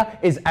 bacteria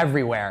is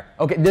everywhere.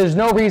 Okay, there's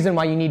no reason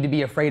why you need to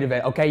be afraid of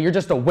it. Okay, you're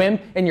just a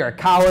wimp and you're a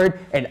coward.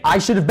 And I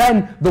should have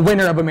been the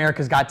winner of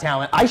America's Got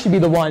Talent. I should be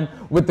the one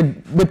with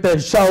the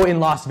show in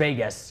Las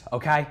Vegas.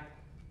 Okay.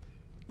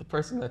 The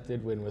person that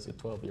did win was a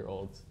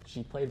 12-year-old.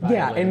 She played violin.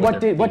 Yeah, and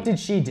what did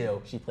she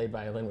do? She played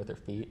violin with her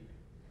feet.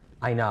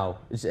 I know.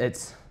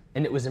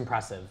 And it was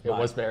impressive. It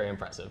was very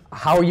impressive.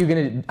 How are you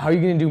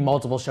gonna do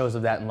multiple shows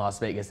of that in Las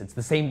Vegas? It's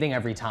the same thing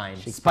every time.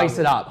 Spice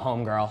it up,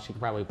 homegirl. She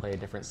could probably play a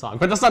different song,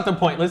 but that's not the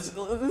point. Let's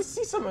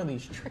see some of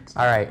these tricks.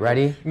 All right,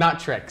 ready? Not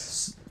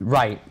tricks.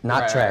 Right,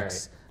 not Right,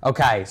 tricks.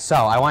 Okay, so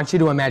I want you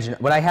to imagine,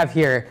 what I have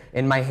here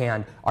in my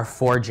hand are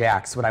 4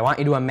 jacks. What I want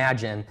you to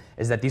imagine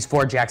is that these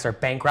 4 jacks are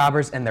bank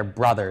robbers and they're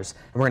brothers.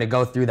 And we're gonna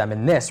go through them.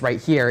 And this right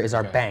here is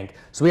our bank.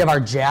 So we have our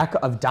jack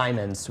of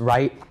diamonds,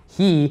 right?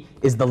 He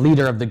is the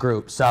leader of the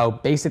group. So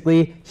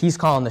basically, he's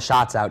calling the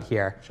shots out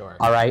here. Sure.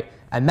 All right?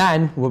 And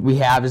then what we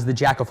have is the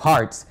jack of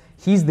hearts.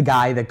 He's the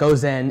guy that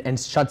goes in and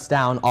shuts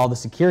down all the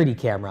security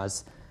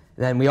cameras.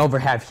 Then we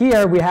have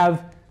here,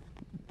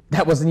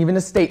 that wasn't even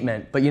a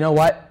statement, but you know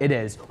what? It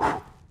is.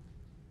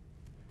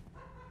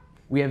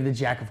 We have the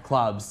jack of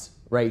clubs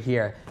right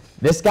here.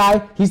 This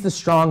guy, he's the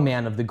strong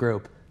man of the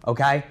group,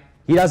 okay?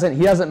 He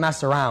doesn't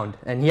mess around,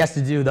 and he has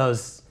to do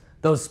those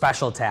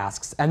special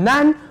tasks. And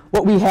then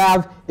what we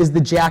have is the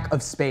jack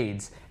of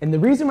spades. And the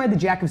reason why the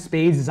jack of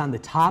spades is on the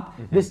top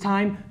this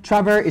time,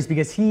 Trevor, is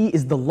because he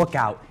is the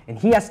lookout, and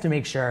he has to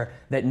make sure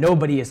that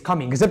nobody is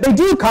coming. Because if they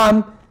do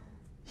come,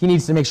 he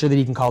needs to make sure that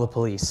he can call the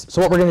police. So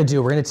what we're gonna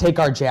do, we're gonna take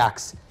our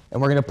jacks, and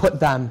we're gonna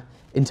put them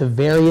into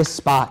various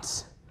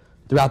spots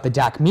throughout the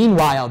deck.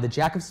 Meanwhile, the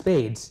jack of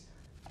spades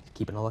is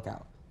keeping a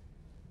lookout.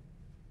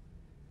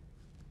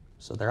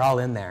 So they're all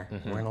in there.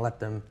 We're gonna let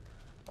them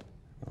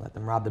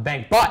rob the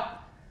bank.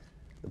 But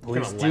the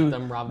police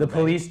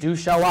do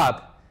show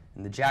up,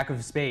 and the jack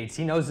of spades,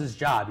 he knows his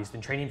job. He's been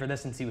training for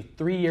this since he was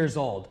 3 years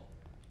old.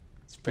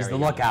 He's the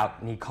lookout,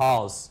 and he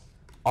calls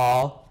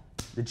all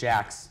the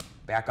jacks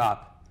back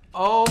up.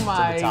 Oh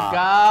my top.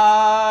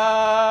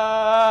 God!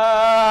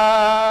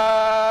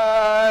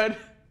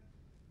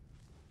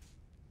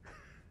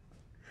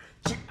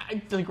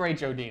 The great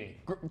Joe Dini.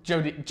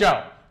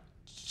 Joe,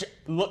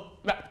 look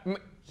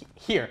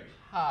here.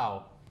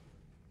 How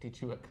did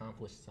you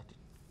accomplish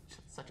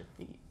such a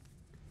feat?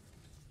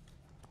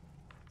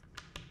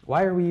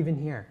 Why are we even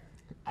here?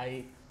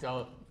 I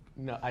don't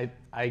know.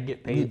 I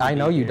get paid. I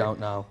know you don't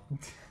know.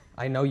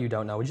 I know you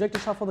don't know. Would you like to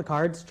shuffle the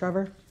cards,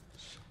 Trevor?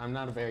 I'm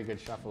not a very good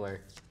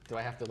shuffler. Do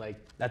I have to like?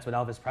 That's what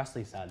Elvis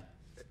Presley said.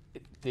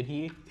 Did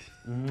he?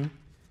 Mm-hmm.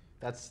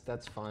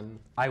 That's fun.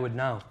 I would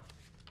know.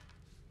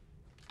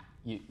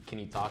 Can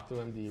you talk to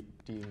him?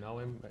 Do you know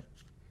him? But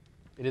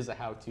it is a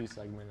how-to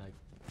segment.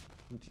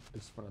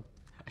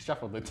 I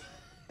shuffled it.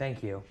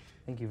 Thank you.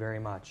 Thank you very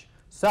much.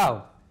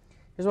 So,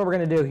 here's what we're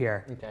going to do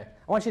here. Okay.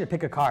 I want you to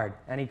pick a card,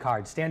 any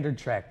card. Standard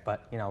trick,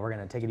 but, you know, we're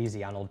going to take it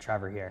easy on old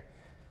Trevor here.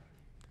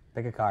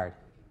 Pick a card.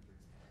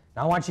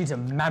 Now I want you to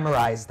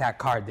memorize that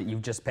card that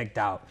you've just picked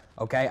out,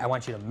 okay? I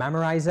want you to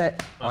memorize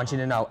it. I want you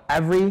to know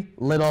every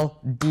little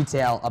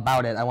detail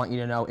about it. I want you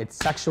to know its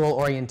sexual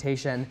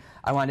orientation.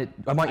 I want you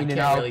to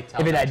know really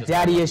if it had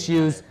daddy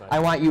issues.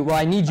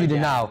 I need you to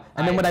know.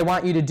 And then what I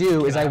want you to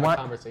do is I want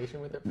a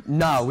conversation with it.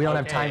 No, we don't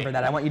have time for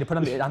that. I want you to put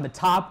them on the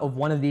top of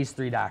one of these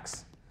 3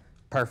 decks.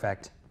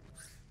 Perfect.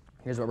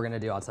 Here's what we're gonna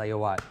do. I'll tell you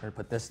what. We're gonna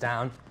put this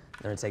down.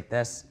 We're gonna take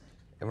this,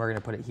 and we're gonna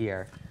put it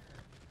here.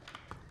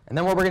 And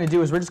then what we're going to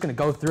do is we're just going to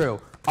go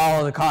through all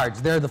of the cards.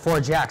 They're the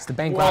 4 jacks, the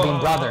bank robbing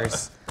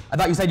brothers. I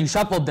thought you said you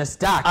shuffled this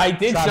deck. I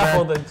did Trevor.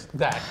 shuffle the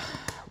deck.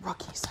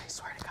 Rookies, I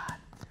swear to God.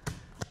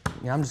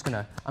 Yeah, I'm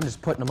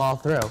just putting them all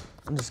through.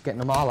 I'm just getting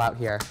them all out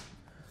here.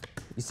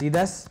 You see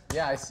this?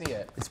 Yeah, I see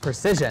it. It's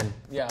precision.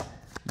 Yeah.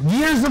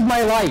 Years of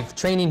my life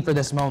training for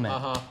this moment.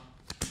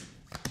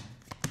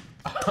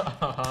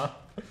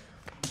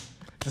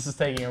 This is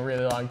taking a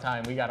really long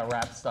time. We got to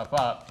wrap stuff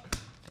up.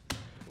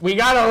 We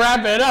gotta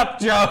wrap it up,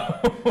 Joe.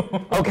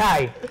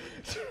 Okay.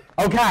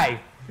 Okay.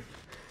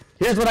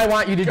 Here's what I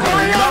want you to do.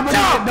 Hurry up,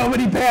 Joe!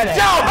 Nobody panic.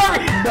 Joe,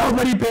 hurry!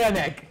 Nobody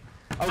panic.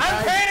 Okay?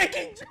 I'm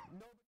panicking.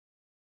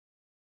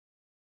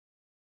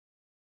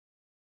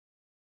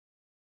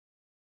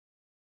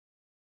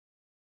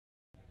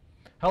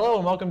 Hello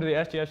and welcome to the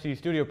STFC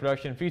studio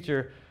production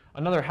feature.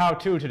 Another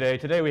how-to today.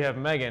 Today we have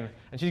Megan,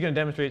 and she's going to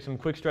demonstrate some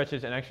quick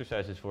stretches and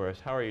exercises for us.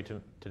 How are you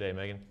today,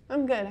 Megan?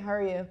 I'm good. How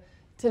are you?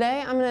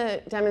 Today I'm going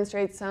to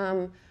demonstrate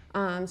some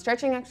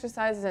stretching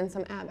exercises and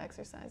some ab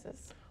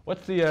exercises.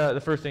 What's the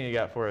first thing you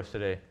got for us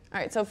today? All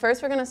right, so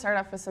first we're going to start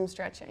off with some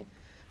stretching.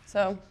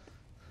 So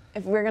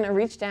if we're going to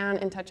reach down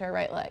and touch our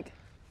right leg.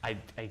 I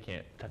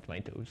can't touch my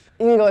toes.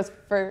 You can go as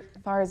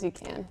far as you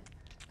can.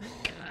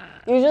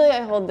 Usually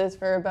I hold this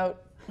for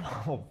about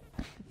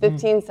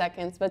 15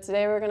 seconds, but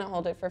today we're going to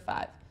hold it for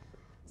 5.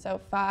 So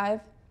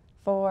 5,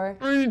 4.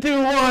 3,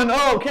 2, 1.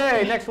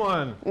 Okay, next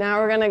one. Now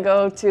we're going to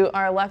go to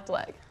our left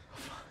leg.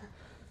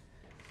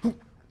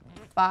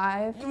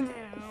 5,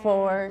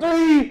 4.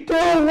 3, 2,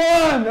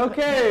 1.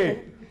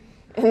 Okay.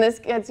 And this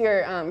gets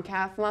your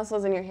calf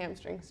muscles and your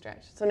hamstring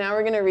stretched. So now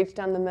we're going to reach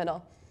down the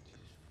middle.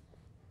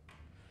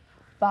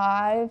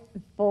 5,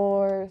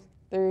 4,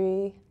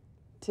 3,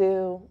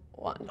 2,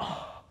 1.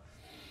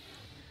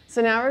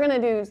 So now we're going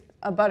to do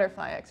a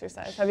butterfly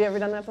exercise. Have you ever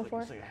done that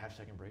before? It's like a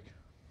half-second break.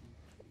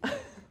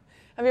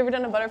 Have you ever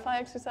done a butterfly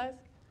exercise?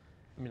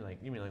 You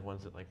mean like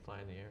ones that like fly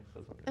in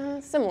the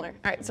air? Similar.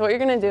 All right, so what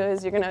you're going to do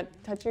is you're going to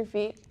touch your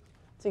feet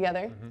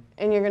together,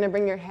 and you're going to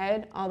bring your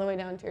head all the way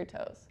down to your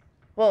toes.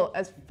 Well,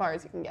 as far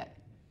as you can get.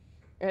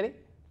 Ready?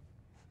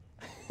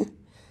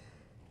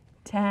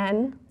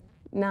 10,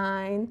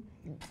 9,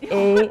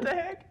 8,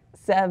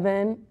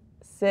 7,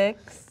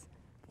 6,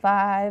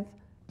 5,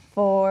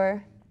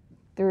 4,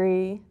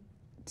 3,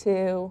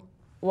 2,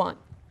 1.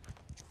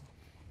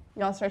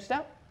 Y'all stretched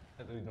out?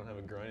 I think we don't have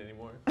a groin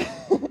anymore.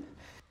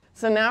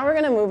 So now we're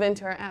going to move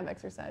into our ab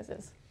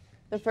exercises.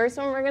 The first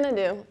one we're going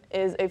to do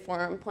is a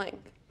forearm plank.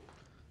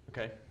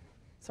 Okay.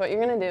 So what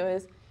you're going to do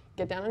is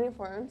get down on your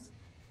forearms.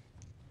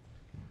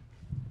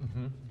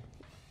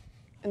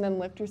 And then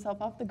lift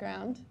yourself off the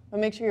ground, but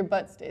make sure your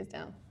butt stays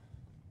down.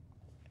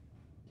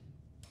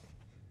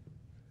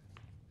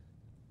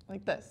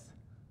 Like this.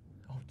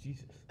 Oh,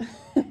 Jesus.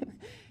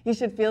 You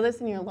should feel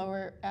this in your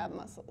lower ab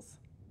muscles.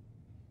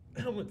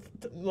 How much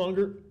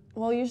longer?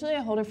 Well, usually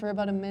I hold it for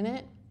about a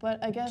minute,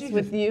 but I guess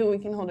with you, we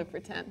can hold it for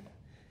 10.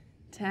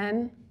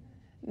 10,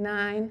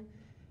 9,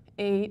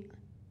 8,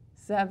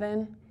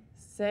 7,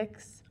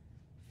 6,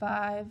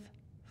 5,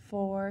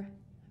 4,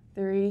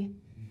 3,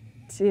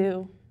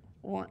 2,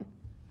 1.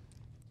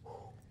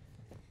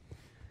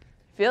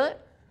 Feel it?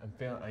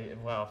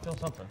 Wow, I feel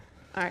something.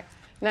 All right.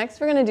 Next,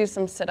 we're going to do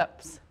some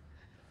sit-ups.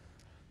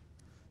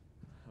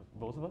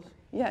 Both of us?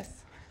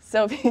 Yes.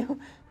 So if you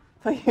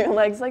put your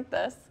legs like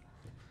this,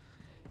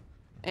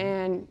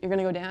 and you're going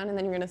to go down, and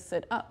then you're going to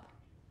sit up.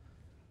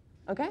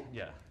 Okay?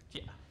 Yeah.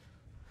 Yeah.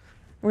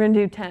 We're going to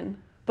do 10.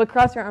 But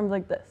cross your arms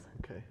like this.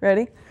 Okay.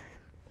 Ready?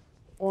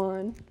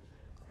 1,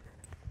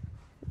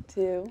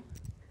 2,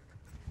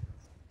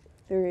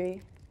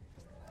 3,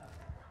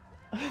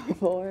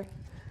 4,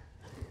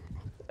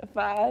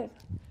 5,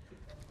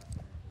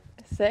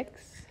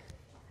 6,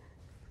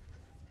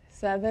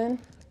 7,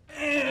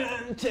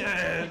 And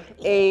 10.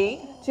 8,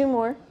 2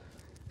 more,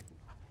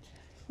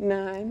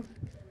 9,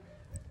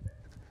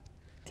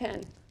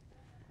 10.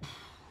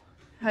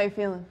 How you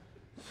feeling?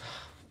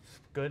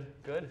 Good,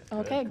 good.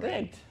 Okay,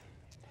 good.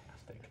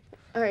 Fantastic.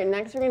 All right,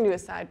 next we're gonna do a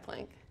side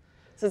plank.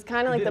 So it's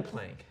kind of like the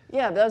plank.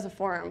 Yeah, but that was a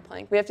forearm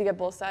plank. We have to get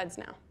both sides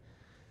now.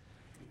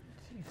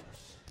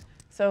 Jesus.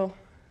 So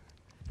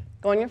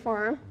go on your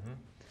forearm,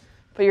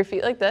 put your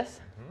feet like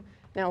this.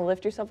 Now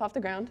lift yourself off the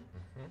ground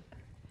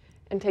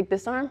and take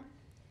this arm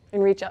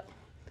and reach up.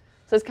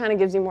 So this kind of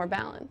gives you more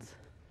balance.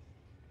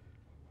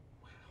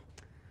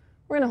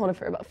 We're gonna hold it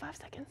for about 5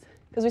 seconds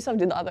because we still have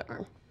to do the other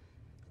arm.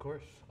 Of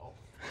course. Oh.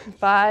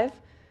 5,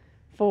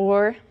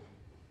 4,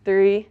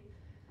 3,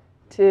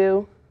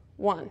 2,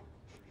 1.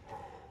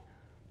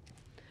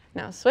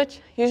 Now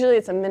switch. Usually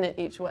it's a minute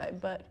each way,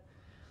 but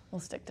we'll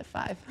stick to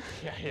 5.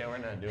 Yeah, we're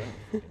not doing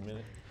it. A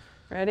minute.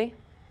 Ready?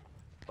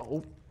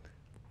 Oh.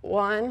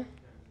 1,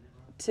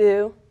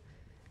 2,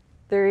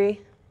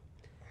 3,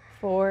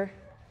 4,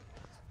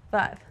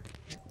 5.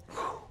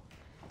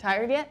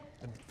 Tired yet?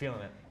 I'm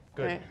feeling it.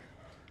 Good. All right.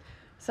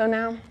 So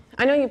now,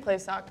 I know you play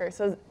soccer,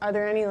 so are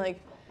there any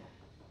like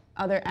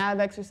other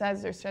ab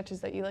exercises or stretches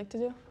that you like to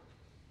do?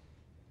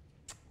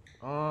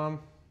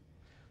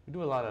 We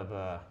do a lot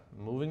of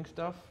moving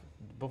stuff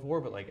before,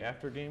 but like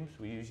after games,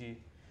 we usually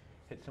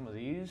hit some of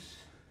these.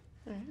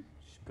 All right.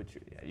 Just put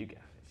your, yeah, you got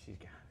it. She's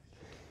got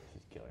it.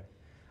 She's killer.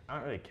 I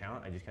don't really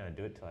count. I just kind of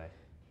do it till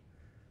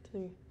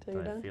Till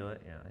you're I done? feel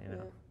it. Yeah, you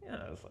know. Yeah,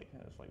 that was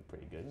like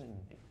pretty good. And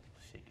you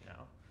shake it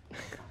out.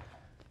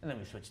 And then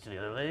we switch to the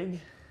other leg.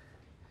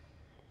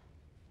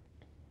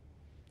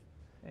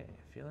 Hey,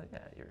 you feel it? Yeah,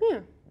 you're. Yeah,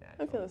 I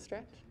feel natural. the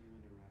stretch.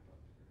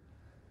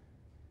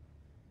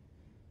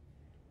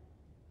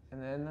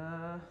 And then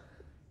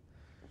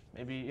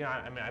maybe, you know,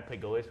 I mean, I play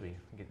goalie, so we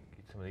get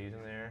some of these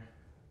in there.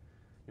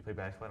 You play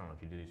basketball. I don't know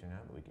if you do these or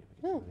not, but we get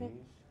some of these.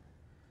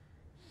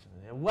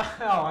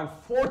 Well,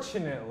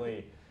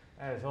 unfortunately,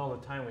 that is all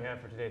the time we have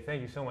for today.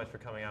 Thank you so much for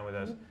coming on with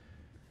us.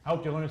 I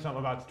hope you learned something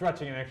about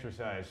stretching and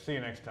exercise. See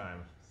you next time.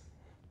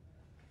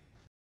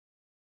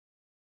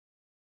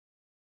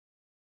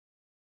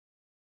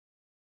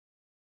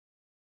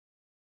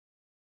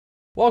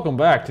 Welcome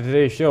back to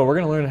today's show. We're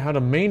going to learn how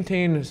to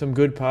maintain some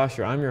good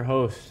posture. I'm your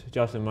host,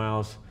 Justin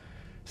Miles.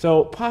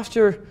 So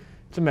posture,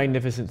 it's a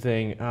magnificent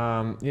thing.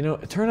 You know,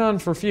 turn on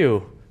for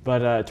few,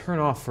 but turn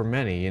off for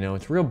many. You know,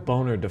 it's a real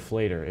boner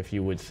deflator, if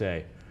you would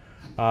say.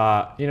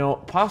 You know,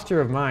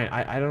 posture of mine,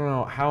 I don't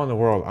know how in the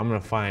world I'm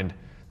going to find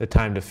the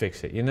time to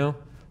fix it, you know?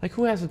 Like,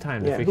 who has the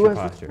time to fix your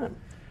posture?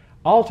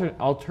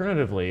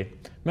 Alternatively,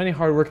 many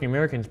hardworking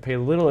Americans pay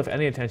little, if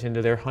any, attention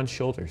to their hunched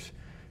shoulders,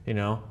 you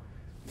know?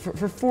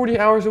 For 40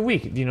 hours a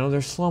week, you know, they're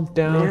slumped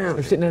down,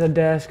 they're sitting at a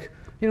desk.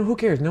 You know, who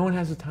cares? No one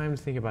has the time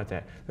to think about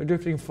that. They're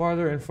drifting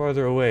farther and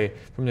farther away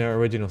from their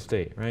original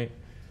state, right?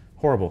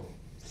 Horrible.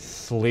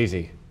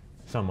 Sleazy,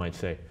 some might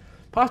say.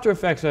 Posture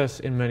affects us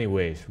in many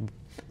ways.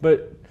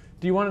 But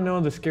do you want to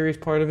know the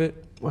scariest part of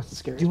it? What's the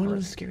scariest part? Do you want to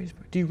know the scariest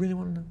part? Do you really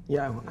want to know?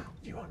 Yeah, I want to know.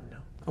 Do you want to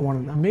know? I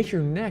want to know. Make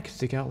your neck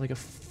stick out like a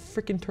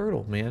freaking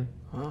turtle, man.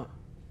 Huh.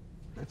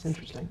 That's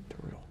interesting.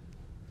 Turtle.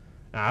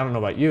 Now, I don't know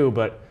about you,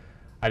 but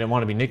I didn't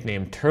want to be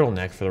nicknamed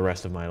Turtleneck for the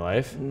rest of my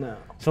life. No.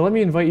 So let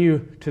me invite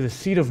you to the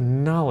seat of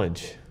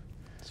knowledge.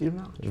 Seat of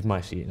knowledge? Of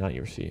my seat, not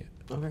your seat.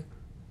 Okay.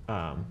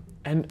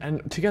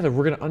 And together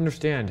we're going to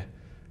understand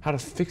how to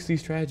fix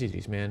these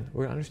tragedies, man.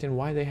 We're going to understand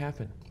why they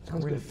happen. We're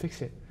going to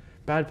fix it.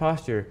 Bad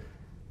posture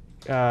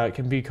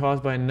can be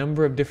caused by a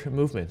number of different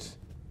movements,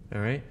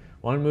 all right?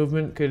 One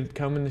movement could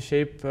come in the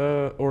shape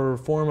or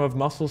form of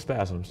muscle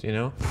spasms, you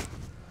know?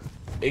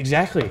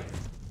 Exactly.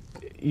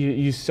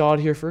 You saw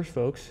it here first,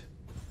 folks.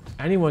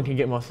 Anyone can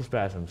get muscle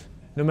spasms,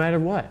 no matter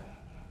what.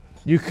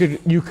 You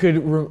could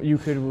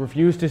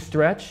refuse to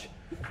stretch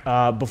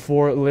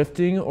before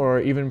lifting or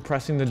even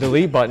pressing the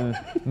delete button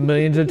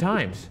millions of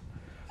times,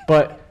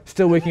 but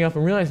still waking up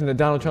and realizing that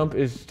Donald Trump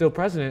is still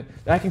president,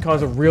 that can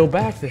cause a real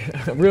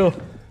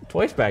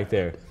twice back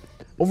there.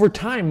 Over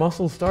time,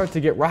 muscles start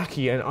to get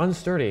rocky and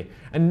unsturdy,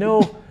 and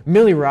no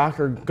Millie Rock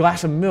or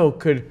glass of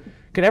milk could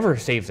ever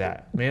save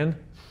that, man.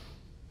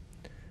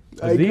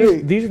 So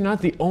these are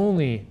not the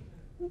only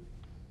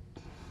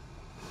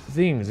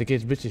things that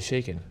gets bitches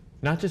shaken.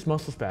 Not just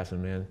muscle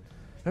spasm, man.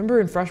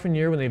 Remember in freshman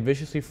year when they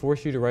viciously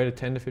forced you to write a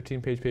 10 to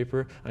 15 page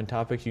paper on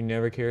topics you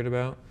never cared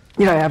about?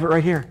 Yeah, I have it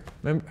right here.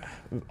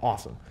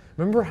 Awesome.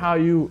 Remember how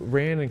you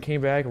ran and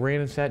came back,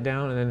 ran and sat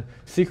down, and then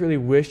secretly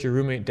wished your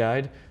roommate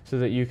died so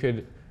that you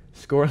could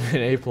score an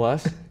A+?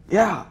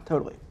 Yeah,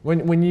 totally.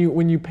 When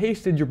you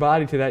pasted your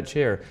body to that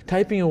chair,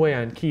 typing away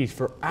on keys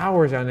for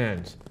hours on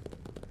end,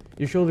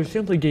 your shoulders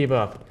simply gave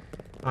up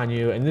on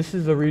you, and this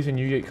is the reason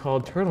you get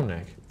called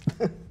turtleneck.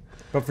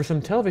 But for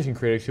some television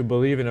critics who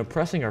believe in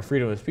oppressing our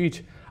freedom of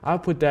speech, I'll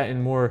put that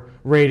in more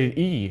rated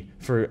E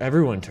for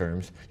everyone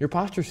terms. Your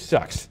posture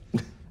sucks,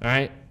 all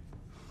right?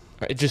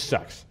 It just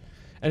sucks.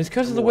 And it's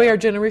because of the way our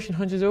generation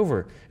hunches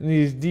over in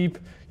these deep,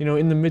 you know,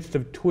 in the midst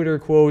of Twitter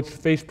quotes,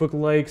 Facebook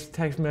likes,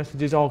 text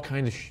messages, all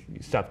kinds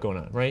of stuff going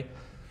on, right?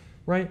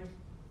 Right?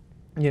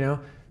 You know,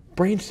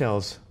 brain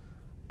cells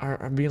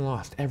are being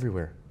lost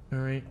everywhere, all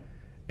right?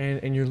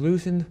 And you're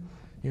losing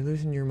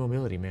your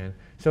mobility, man.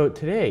 So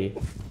today,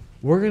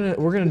 we're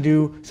gonna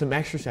do some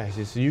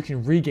exercises so you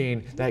can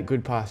regain that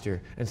good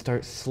posture and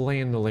start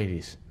slaying the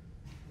ladies.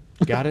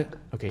 Got it?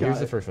 Okay,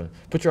 here's the first one.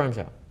 Put your arms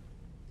out.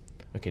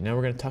 Okay, now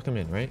we're gonna tuck them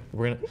in, right?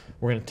 We're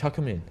gonna tuck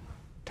them in.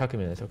 Tuck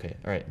them in, that's okay.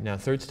 All right, now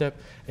third step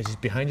is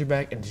just behind your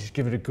back and just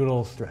give it a good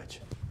old stretch.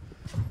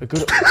 A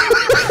good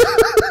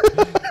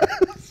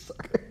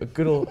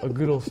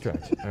old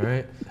stretch, all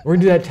right? We're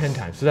gonna do that 10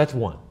 times, so that's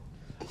one.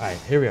 All right,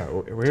 here we are.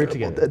 We're here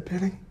together.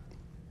 Deadpanning.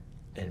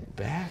 and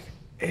back,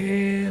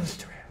 and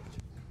stretch.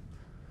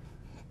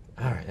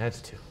 All right,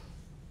 that's 2.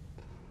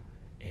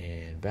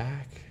 And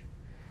back,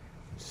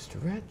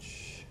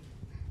 stretch.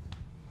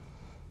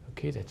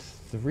 Okay, that's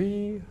 3.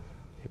 Here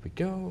we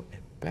go,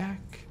 and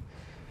back,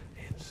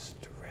 and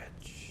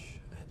stretch.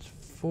 That's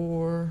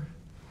 4.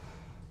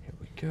 Here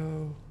we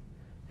go,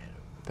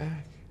 and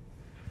back,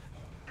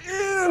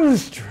 and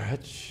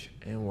stretch.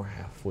 And we're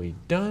halfway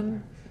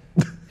done.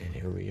 And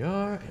here we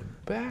are,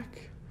 and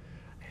back,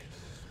 and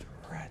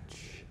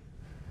stretch.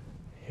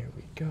 Here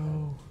we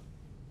go,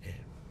 and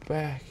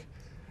back,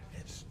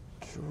 and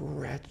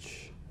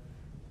stretch.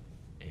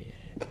 And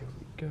here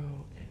we go,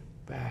 and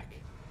back,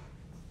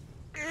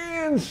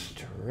 and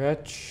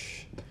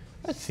stretch.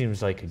 That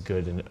seems like a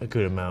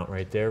good amount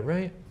right there,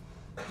 right?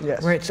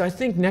 Yes. Right. So I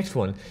think next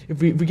one,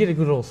 if we get a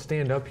good little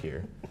stand up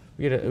here,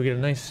 we get a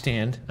nice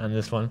stand on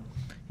this one,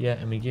 yeah,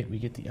 and we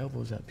get the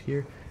elbows up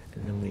here,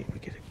 and then we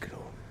get a good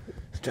old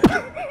stretch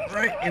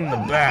right in the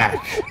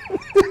back.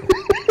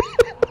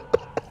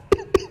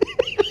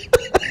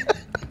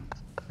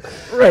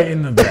 Right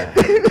in the back.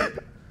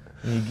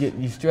 And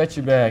you stretch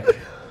your back.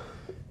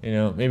 You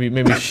know,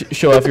 maybe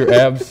show off your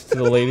abs to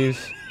the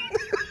ladies.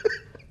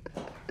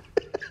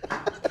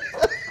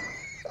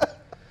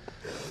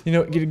 You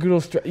know, get a good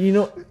old stretch. You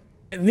know,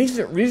 and these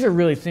are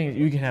really things.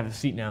 You can have a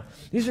seat now.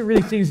 These are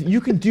really things that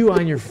you can do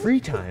on your free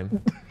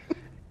time,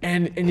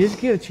 and it's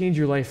gonna change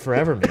your life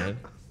forever, man.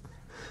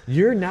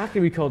 You're not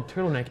gonna be called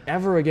turtleneck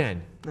ever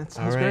again. That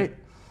sounds all right? great.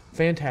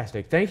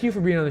 Fantastic. Thank you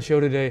for being on the show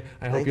today.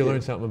 I hope Thank you you.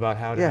 learned something about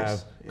how to Yes.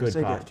 have Yes, good I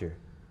did. posture.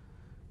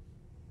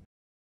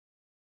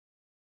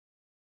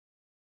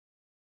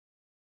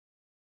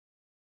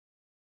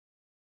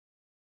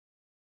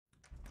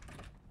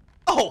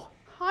 Oh,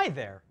 hi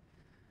there.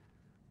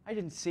 I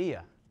didn't see you.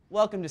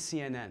 Welcome to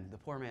CNN, the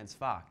poor man's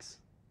Fox.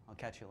 I'll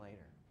catch you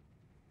later.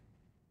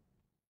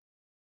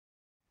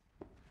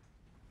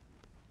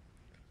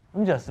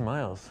 I'm Justin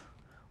Miles.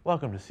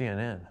 Welcome to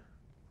CNN.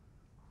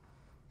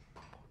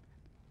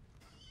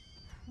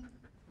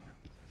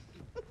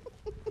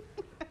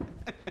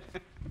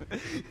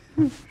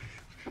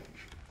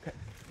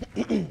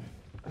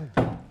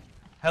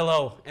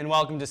 Hello, and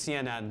welcome to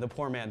CNN, the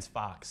poor man's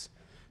Fox.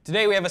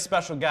 Today we have a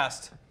special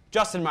guest,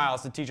 Justin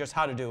Miles, to teach us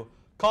how to do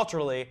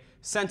culturally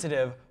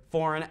sensitive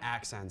foreign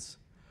accents.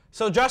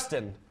 So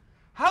Justin,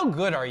 how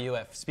good are you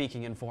at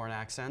speaking in foreign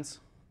accents?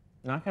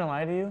 Not gonna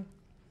lie to you,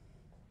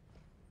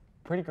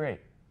 pretty great.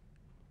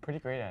 Pretty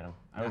great at them.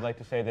 I would like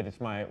to say that it's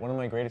one of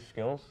my greatest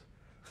skills.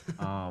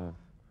 I'm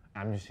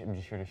just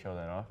here to show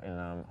that off,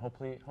 and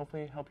hopefully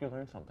help you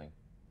learn something.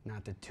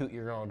 Not to toot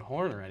your own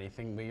horn or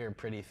anything, but you're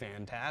pretty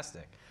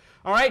fantastic.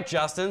 All right,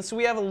 Justin, so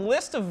we have a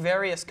list of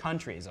various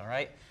countries, all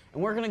right?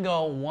 And we're gonna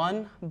go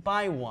one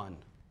by one,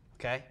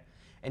 okay?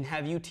 And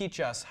have you teach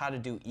us how to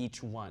do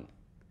each one.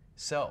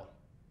 So,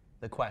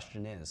 the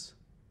question is,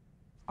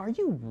 are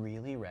you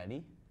really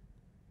ready?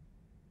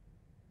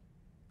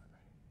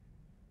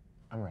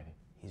 I'm ready.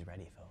 He's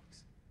ready,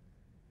 folks.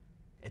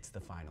 It's the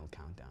final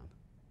countdown.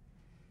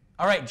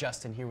 All right,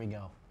 Justin, here we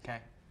go, okay?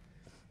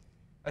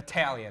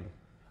 Italian.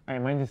 All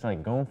right, am I just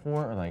like going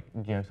for it, or like,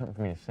 do you have something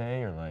for me to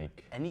say, or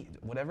like?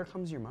 Whatever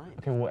comes to your mind.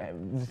 Okay, well,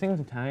 the thing with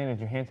Italian is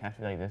your hands have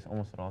to be like this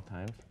almost at all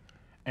times,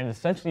 and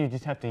essentially you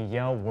just have to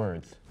yell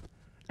words.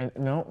 And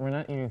no, we're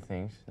not eating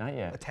things, not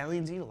yet.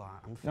 Italians eat a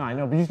lot. No, I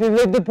know, but you just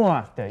let the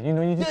pasta. You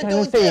know, you just kind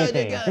of say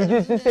things. You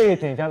just say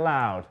things out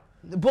loud.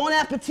 Bon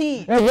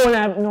appetit.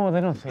 No,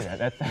 they don't say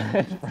that.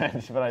 That's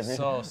French, but I mean,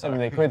 So sorry. I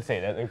mean, they could say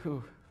that.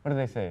 What do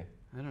they say?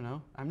 I don't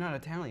know. I'm not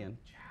Italian.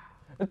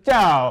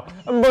 Ciao,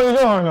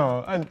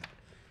 buongiorno,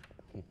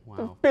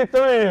 Wow.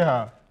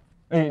 pizzeria.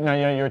 Now,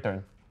 your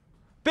turn.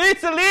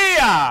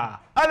 Pizzeria!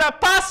 Alla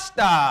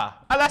pasta!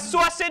 Alla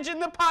sausage in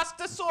the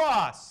pasta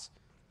sauce!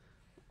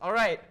 All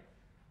right,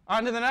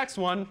 on to the next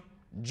one.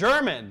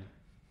 German.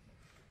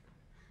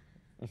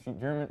 You see,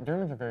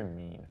 Germans are very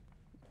mean.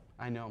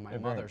 I know, my They're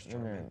mother's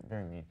very, German. They're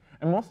very mean.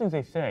 And most things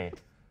they say,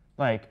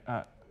 like,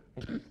 my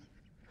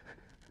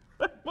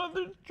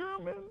mother's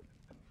German.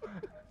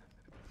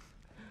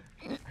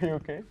 Are you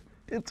okay?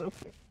 It's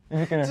okay. Is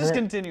it gonna Just hurt?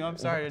 continue. I'm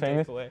sorry to Saying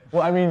take this? away.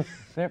 Well, I mean,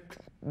 they're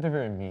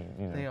very mean,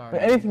 you know. They are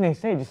But mean. anything they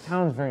say just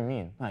sounds very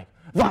mean. Like,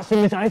 Wasser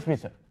mit Eis,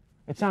 bitte.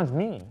 It sounds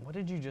mean. What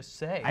did you just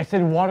say? I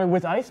said water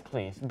with ice,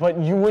 please, but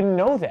you wouldn't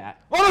know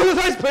that. Water with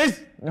ice,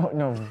 please!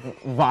 No,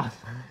 Wasser.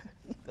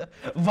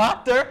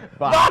 Water?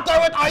 Water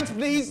with ice,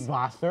 please!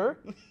 Wasser?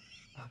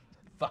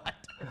 Vater.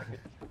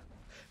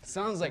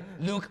 Sounds like,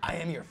 Luke, I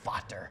am your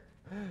Vater.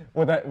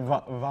 Well, that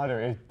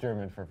Vater is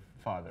German for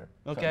father.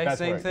 So Okay, that's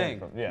same where it thing.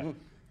 comes from, yeah.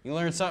 You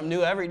learn something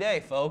new every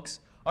day, folks.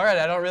 All right,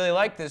 I don't really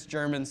like this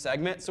German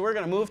segment, so we're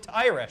going to move to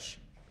Irish.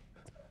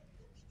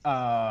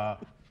 What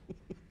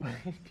do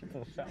these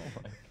people sound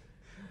like?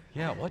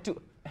 Yeah, what do...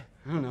 I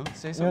don't know.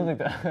 Say something,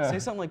 say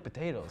something like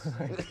potatoes.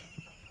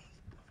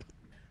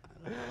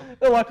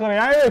 They're luckily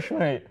Irish,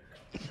 mate.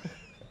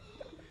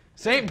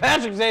 St.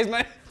 Patrick's Day is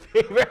my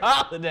favorite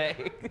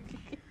holiday.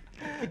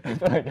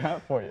 That's what I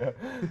got for you.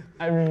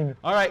 I mean...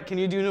 All right, can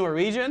you do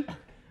Norwegian?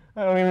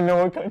 I don't even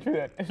know what country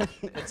that is.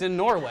 It's in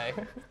Norway,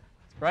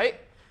 right?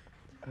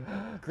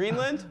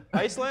 Greenland,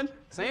 Iceland,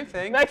 same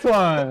thing. Next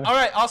one. All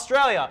right,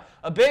 Australia.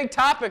 A big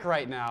topic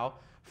right now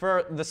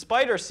for the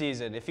spider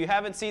season. If you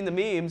haven't seen the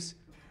memes,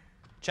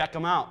 check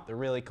them out. They're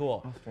really cool.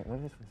 What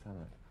is this one sound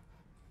like?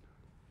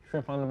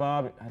 Shrimp on the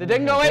bob. The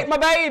dingo ate my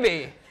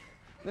baby.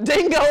 The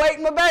dingo ate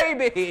my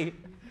baby.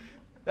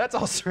 That's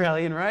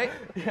Australian, right?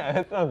 Yeah,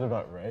 that sounds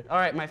about right. All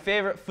right, my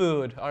favorite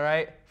food, all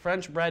right?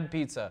 French bread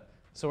pizza.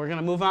 So we're going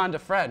to move on to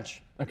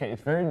French. Okay,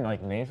 it's very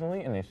like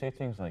nasally, and they say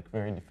things like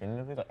very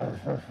definitively, like like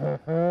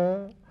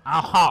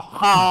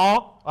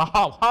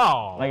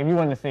if you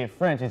want to say it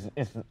French, it's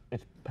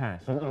pain.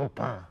 So le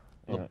pain.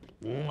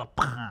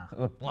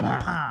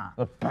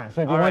 So if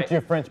you want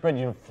your French bread,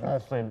 you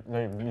say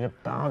le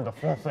pain de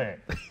français.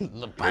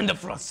 Le pain de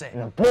français.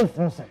 Le pain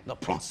français. Le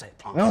français.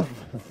 No,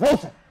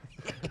 français.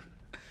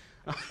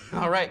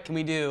 All right, can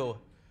we do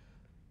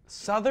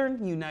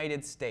Southern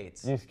United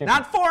States? You skip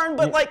Not it. foreign,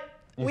 but like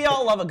we skip-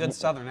 all love a good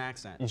Southern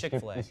accent. You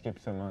Chick-fil-A. skip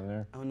some on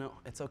there. Oh no,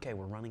 it's okay.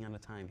 We're running out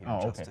of time here, Oh,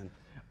 okay. Justin.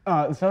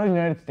 The Southern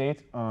United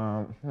States.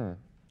 I'm not.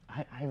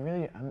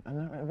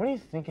 What do you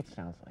think it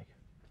sounds like?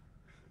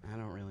 I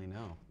don't really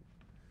know.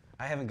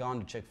 I haven't gone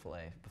to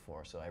Chick-fil-A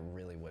before, so I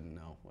really wouldn't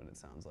know what it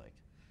sounds like.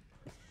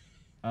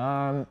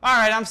 All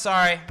right, I'm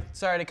sorry.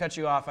 Sorry to cut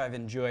you off. I've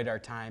enjoyed our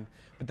time,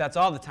 but that's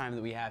all the time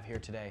that we have here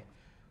today.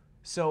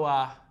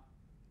 So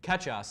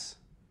catch us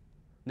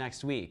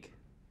next week.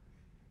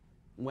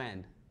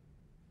 When?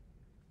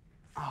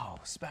 Oh,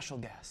 special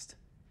guest.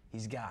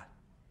 He's got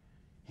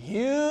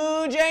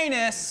huge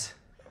anus,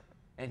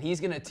 and he's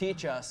going to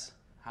teach us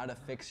how to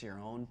fix your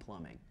own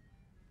plumbing.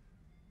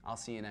 I'll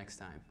see you next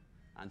time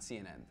on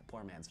CNN, the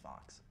Poor Man's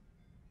Fox.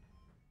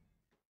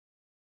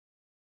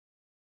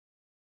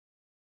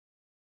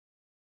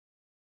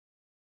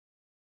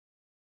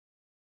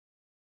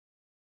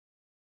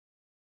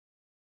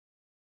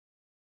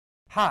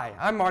 Hi,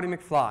 I'm Marty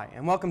McFly,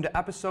 and welcome to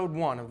episode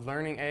 1 of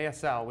Learning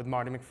ASL with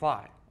Marty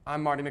McFly.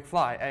 I'm Marty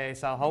McFly,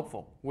 ASL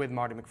Hopeful, with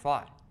Marty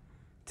McFly.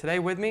 Today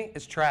with me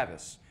is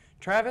Travis.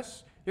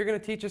 Travis, you're going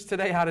to teach us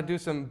today how to do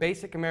some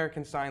basic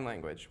American Sign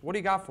Language. What do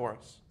you got for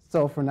us?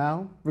 So for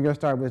now, we're going to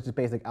start with just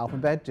basic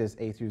alphabet, just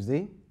A through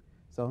Z.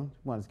 So you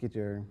want to get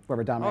your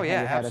whoever dominant Oh yeah,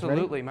 hand you have, that's ready?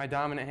 absolutely. My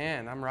dominant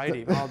hand. I'm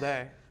righty all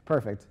day.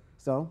 Perfect.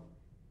 So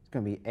it's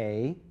going to be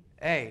A.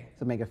 A.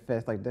 So make a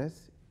fist like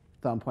this,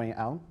 thumb pointing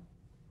out,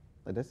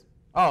 like this.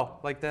 Oh,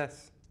 like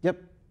this. Yep.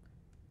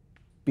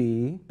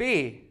 B.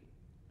 B.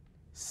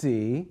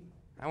 C.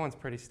 That one's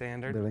pretty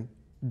standard. Literally.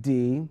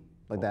 D,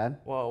 like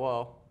that. Whoa,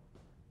 whoa.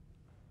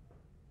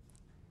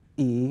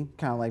 E,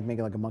 kind of like make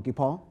it like a monkey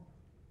paw.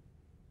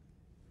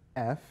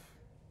 F.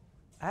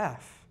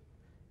 F.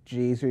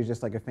 G, so you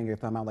just like a finger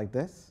thumb out like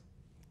this.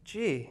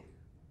 G.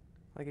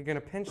 Like you're going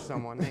to pinch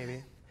someone,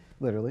 maybe.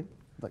 Literally.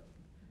 Like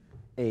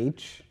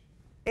H.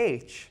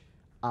 H.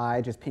 I,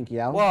 just pinky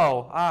out.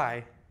 Whoa,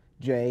 I.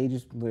 J,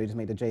 just literally just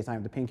make the J sign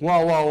with the pinky.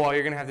 Whoa, whoa, whoa.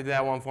 You're going to have to do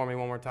that one for me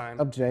one more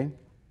time. Up J,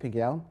 pinky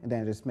out, and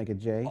then just make a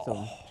J,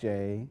 so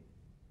J.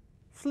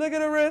 Flick of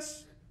the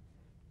wrist.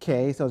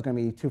 K, so it's going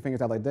to be two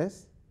fingers out like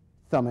this,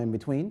 thumb in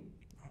between.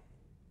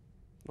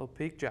 Little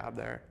peek job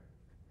there.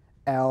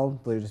 L,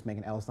 literally just make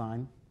an L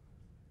sign.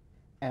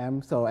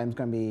 M, so M's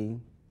going to be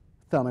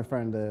thumb in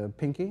front of the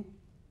pinky,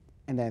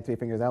 and then three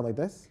fingers out like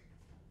this.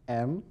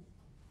 M.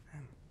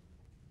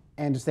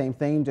 And the same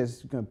thing,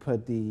 just going to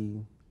put the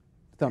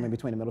thumb in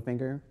between the middle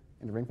finger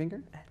and the ring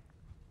finger.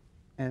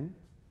 N.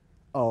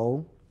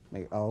 O,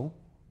 make O.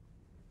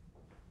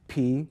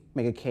 P,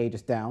 make a K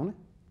just down.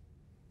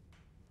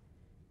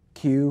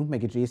 Q,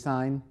 make a G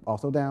sign,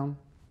 also down.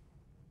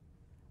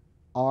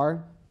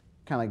 R,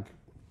 kind of like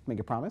make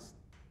a promise.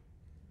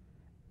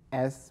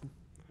 S,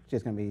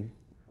 just gonna be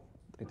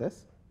like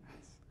this.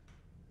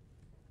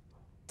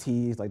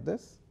 T is like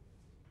this.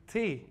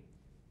 T.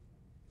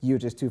 U,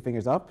 just two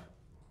fingers up.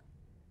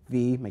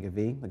 V, make a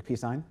V, like a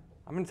peace sign.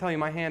 I'm going to tell you,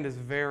 my hand is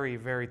very,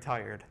 very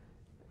tired.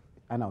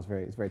 I know,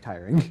 it's very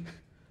tiring.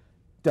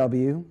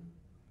 W,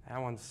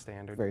 That one's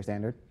standard. very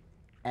standard.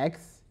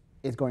 X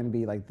is going to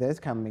be like this,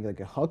 kind of make like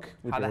a hook.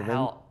 with How the your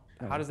hell?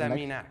 ring. How does that neck.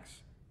 mean X?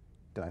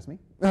 Don't ask me.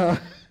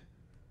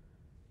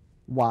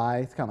 Y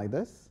is kind of like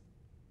this.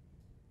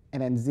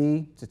 And then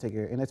Z, just take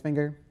your index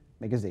finger,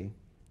 make a Z.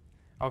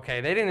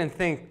 Okay, they didn't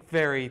think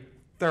very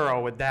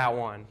thorough with that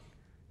one.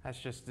 That's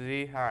just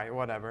Z. All right,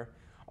 whatever.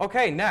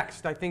 Okay,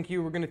 next, I think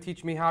you were going to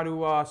teach me how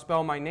to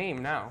spell my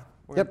name now.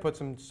 We're going to put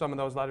some of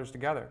those letters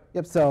together.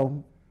 Yep,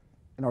 so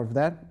in order for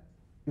that,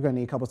 you're going to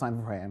need a couple signs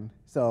beforehand.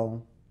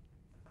 So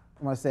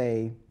I'm going to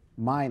say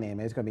my name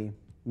is going to be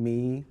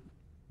me,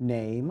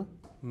 name.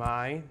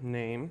 My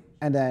name.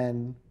 And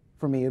then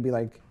for me, it would be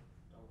like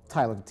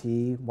Tyler,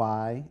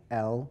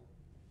 T-Y-L,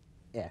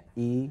 yeah,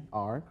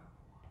 E-R.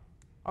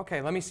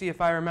 Okay, let me see if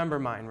I remember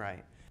mine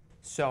right.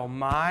 So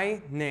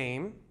my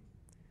name,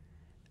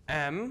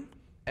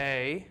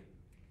 M-A-R.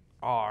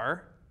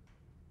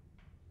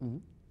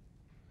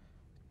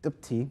 The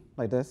T,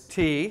 like this.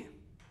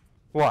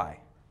 T-Y.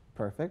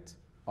 Perfect.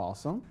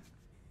 Awesome.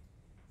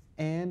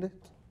 And you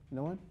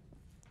know what?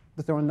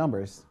 Let's throw in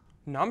numbers.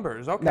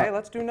 Numbers. Okay, No.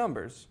 let's do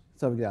numbers.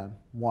 So we got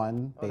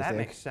 1, Oh, basic. that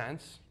makes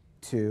sense.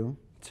 2,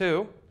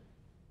 2,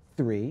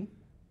 3.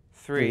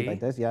 3. Like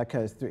this, yeah,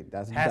 because 3,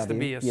 that's a Has to W.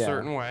 be a Yeah.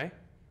 certain way.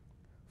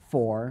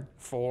 4,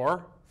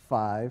 4.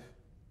 5.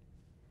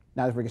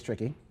 Now this where it gets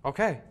tricky.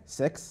 Okay.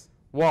 6,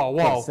 Whoa,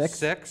 whoa. 6.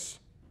 6.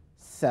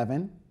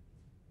 7,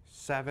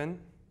 7.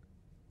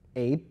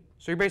 8,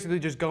 So you're basically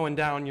just going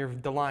down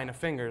the line of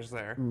fingers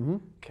there. Mm-hmm.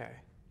 Okay.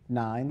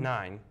 9,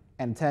 9.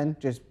 and 10.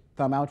 Just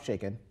thumb out,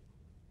 shaking.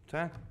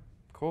 10.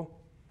 Cool.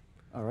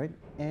 All right,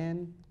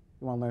 and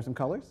you want to learn some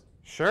colors?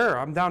 Sure,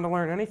 I'm down to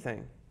learn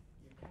anything.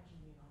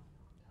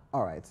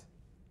 All right.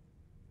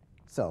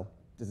 So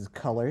this is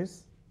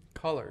colors.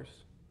 Colors.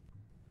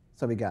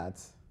 So we got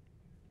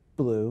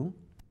blue.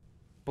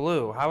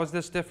 Blue. How is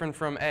this different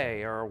from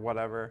A or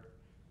whatever?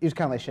 You just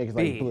kind of like shake it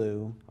B. like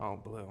blue, Oh,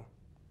 blue.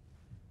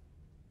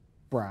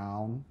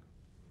 brown,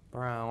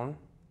 Brown.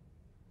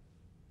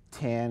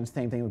 tan.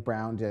 Same thing with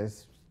brown,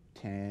 just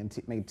tan.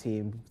 Make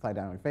T slide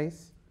down on your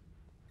face.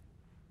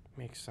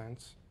 Makes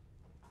sense.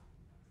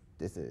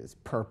 This is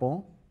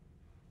purple,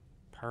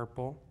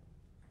 Purple.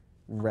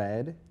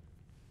 red,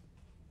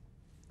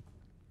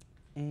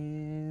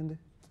 and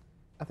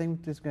I think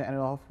we're just gonna end it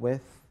off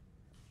with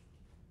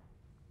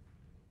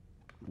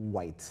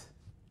white.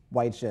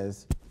 White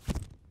just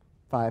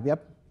 5.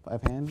 Yep,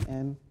 5 hand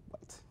and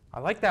white. I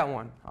like that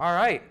one. All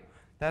right.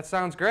 That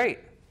sounds great.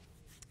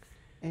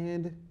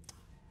 And you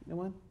know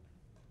what?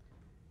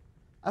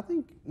 I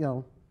think,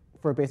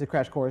 for a basic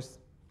crash course,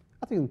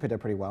 I think we picked up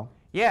pretty well.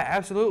 Yeah,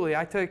 absolutely.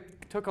 I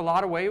took a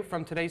lot away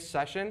from today's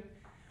session.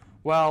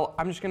 Well,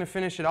 I'm just going to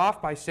finish it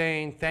off by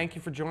saying thank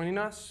you for joining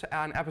us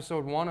on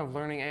episode 1 of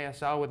Learning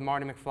ASL with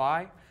Marty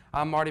McFly.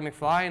 I'm Marty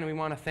McFly, and we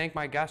want to thank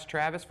my guest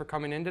Travis for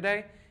coming in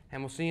today,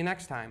 and we'll see you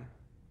next time.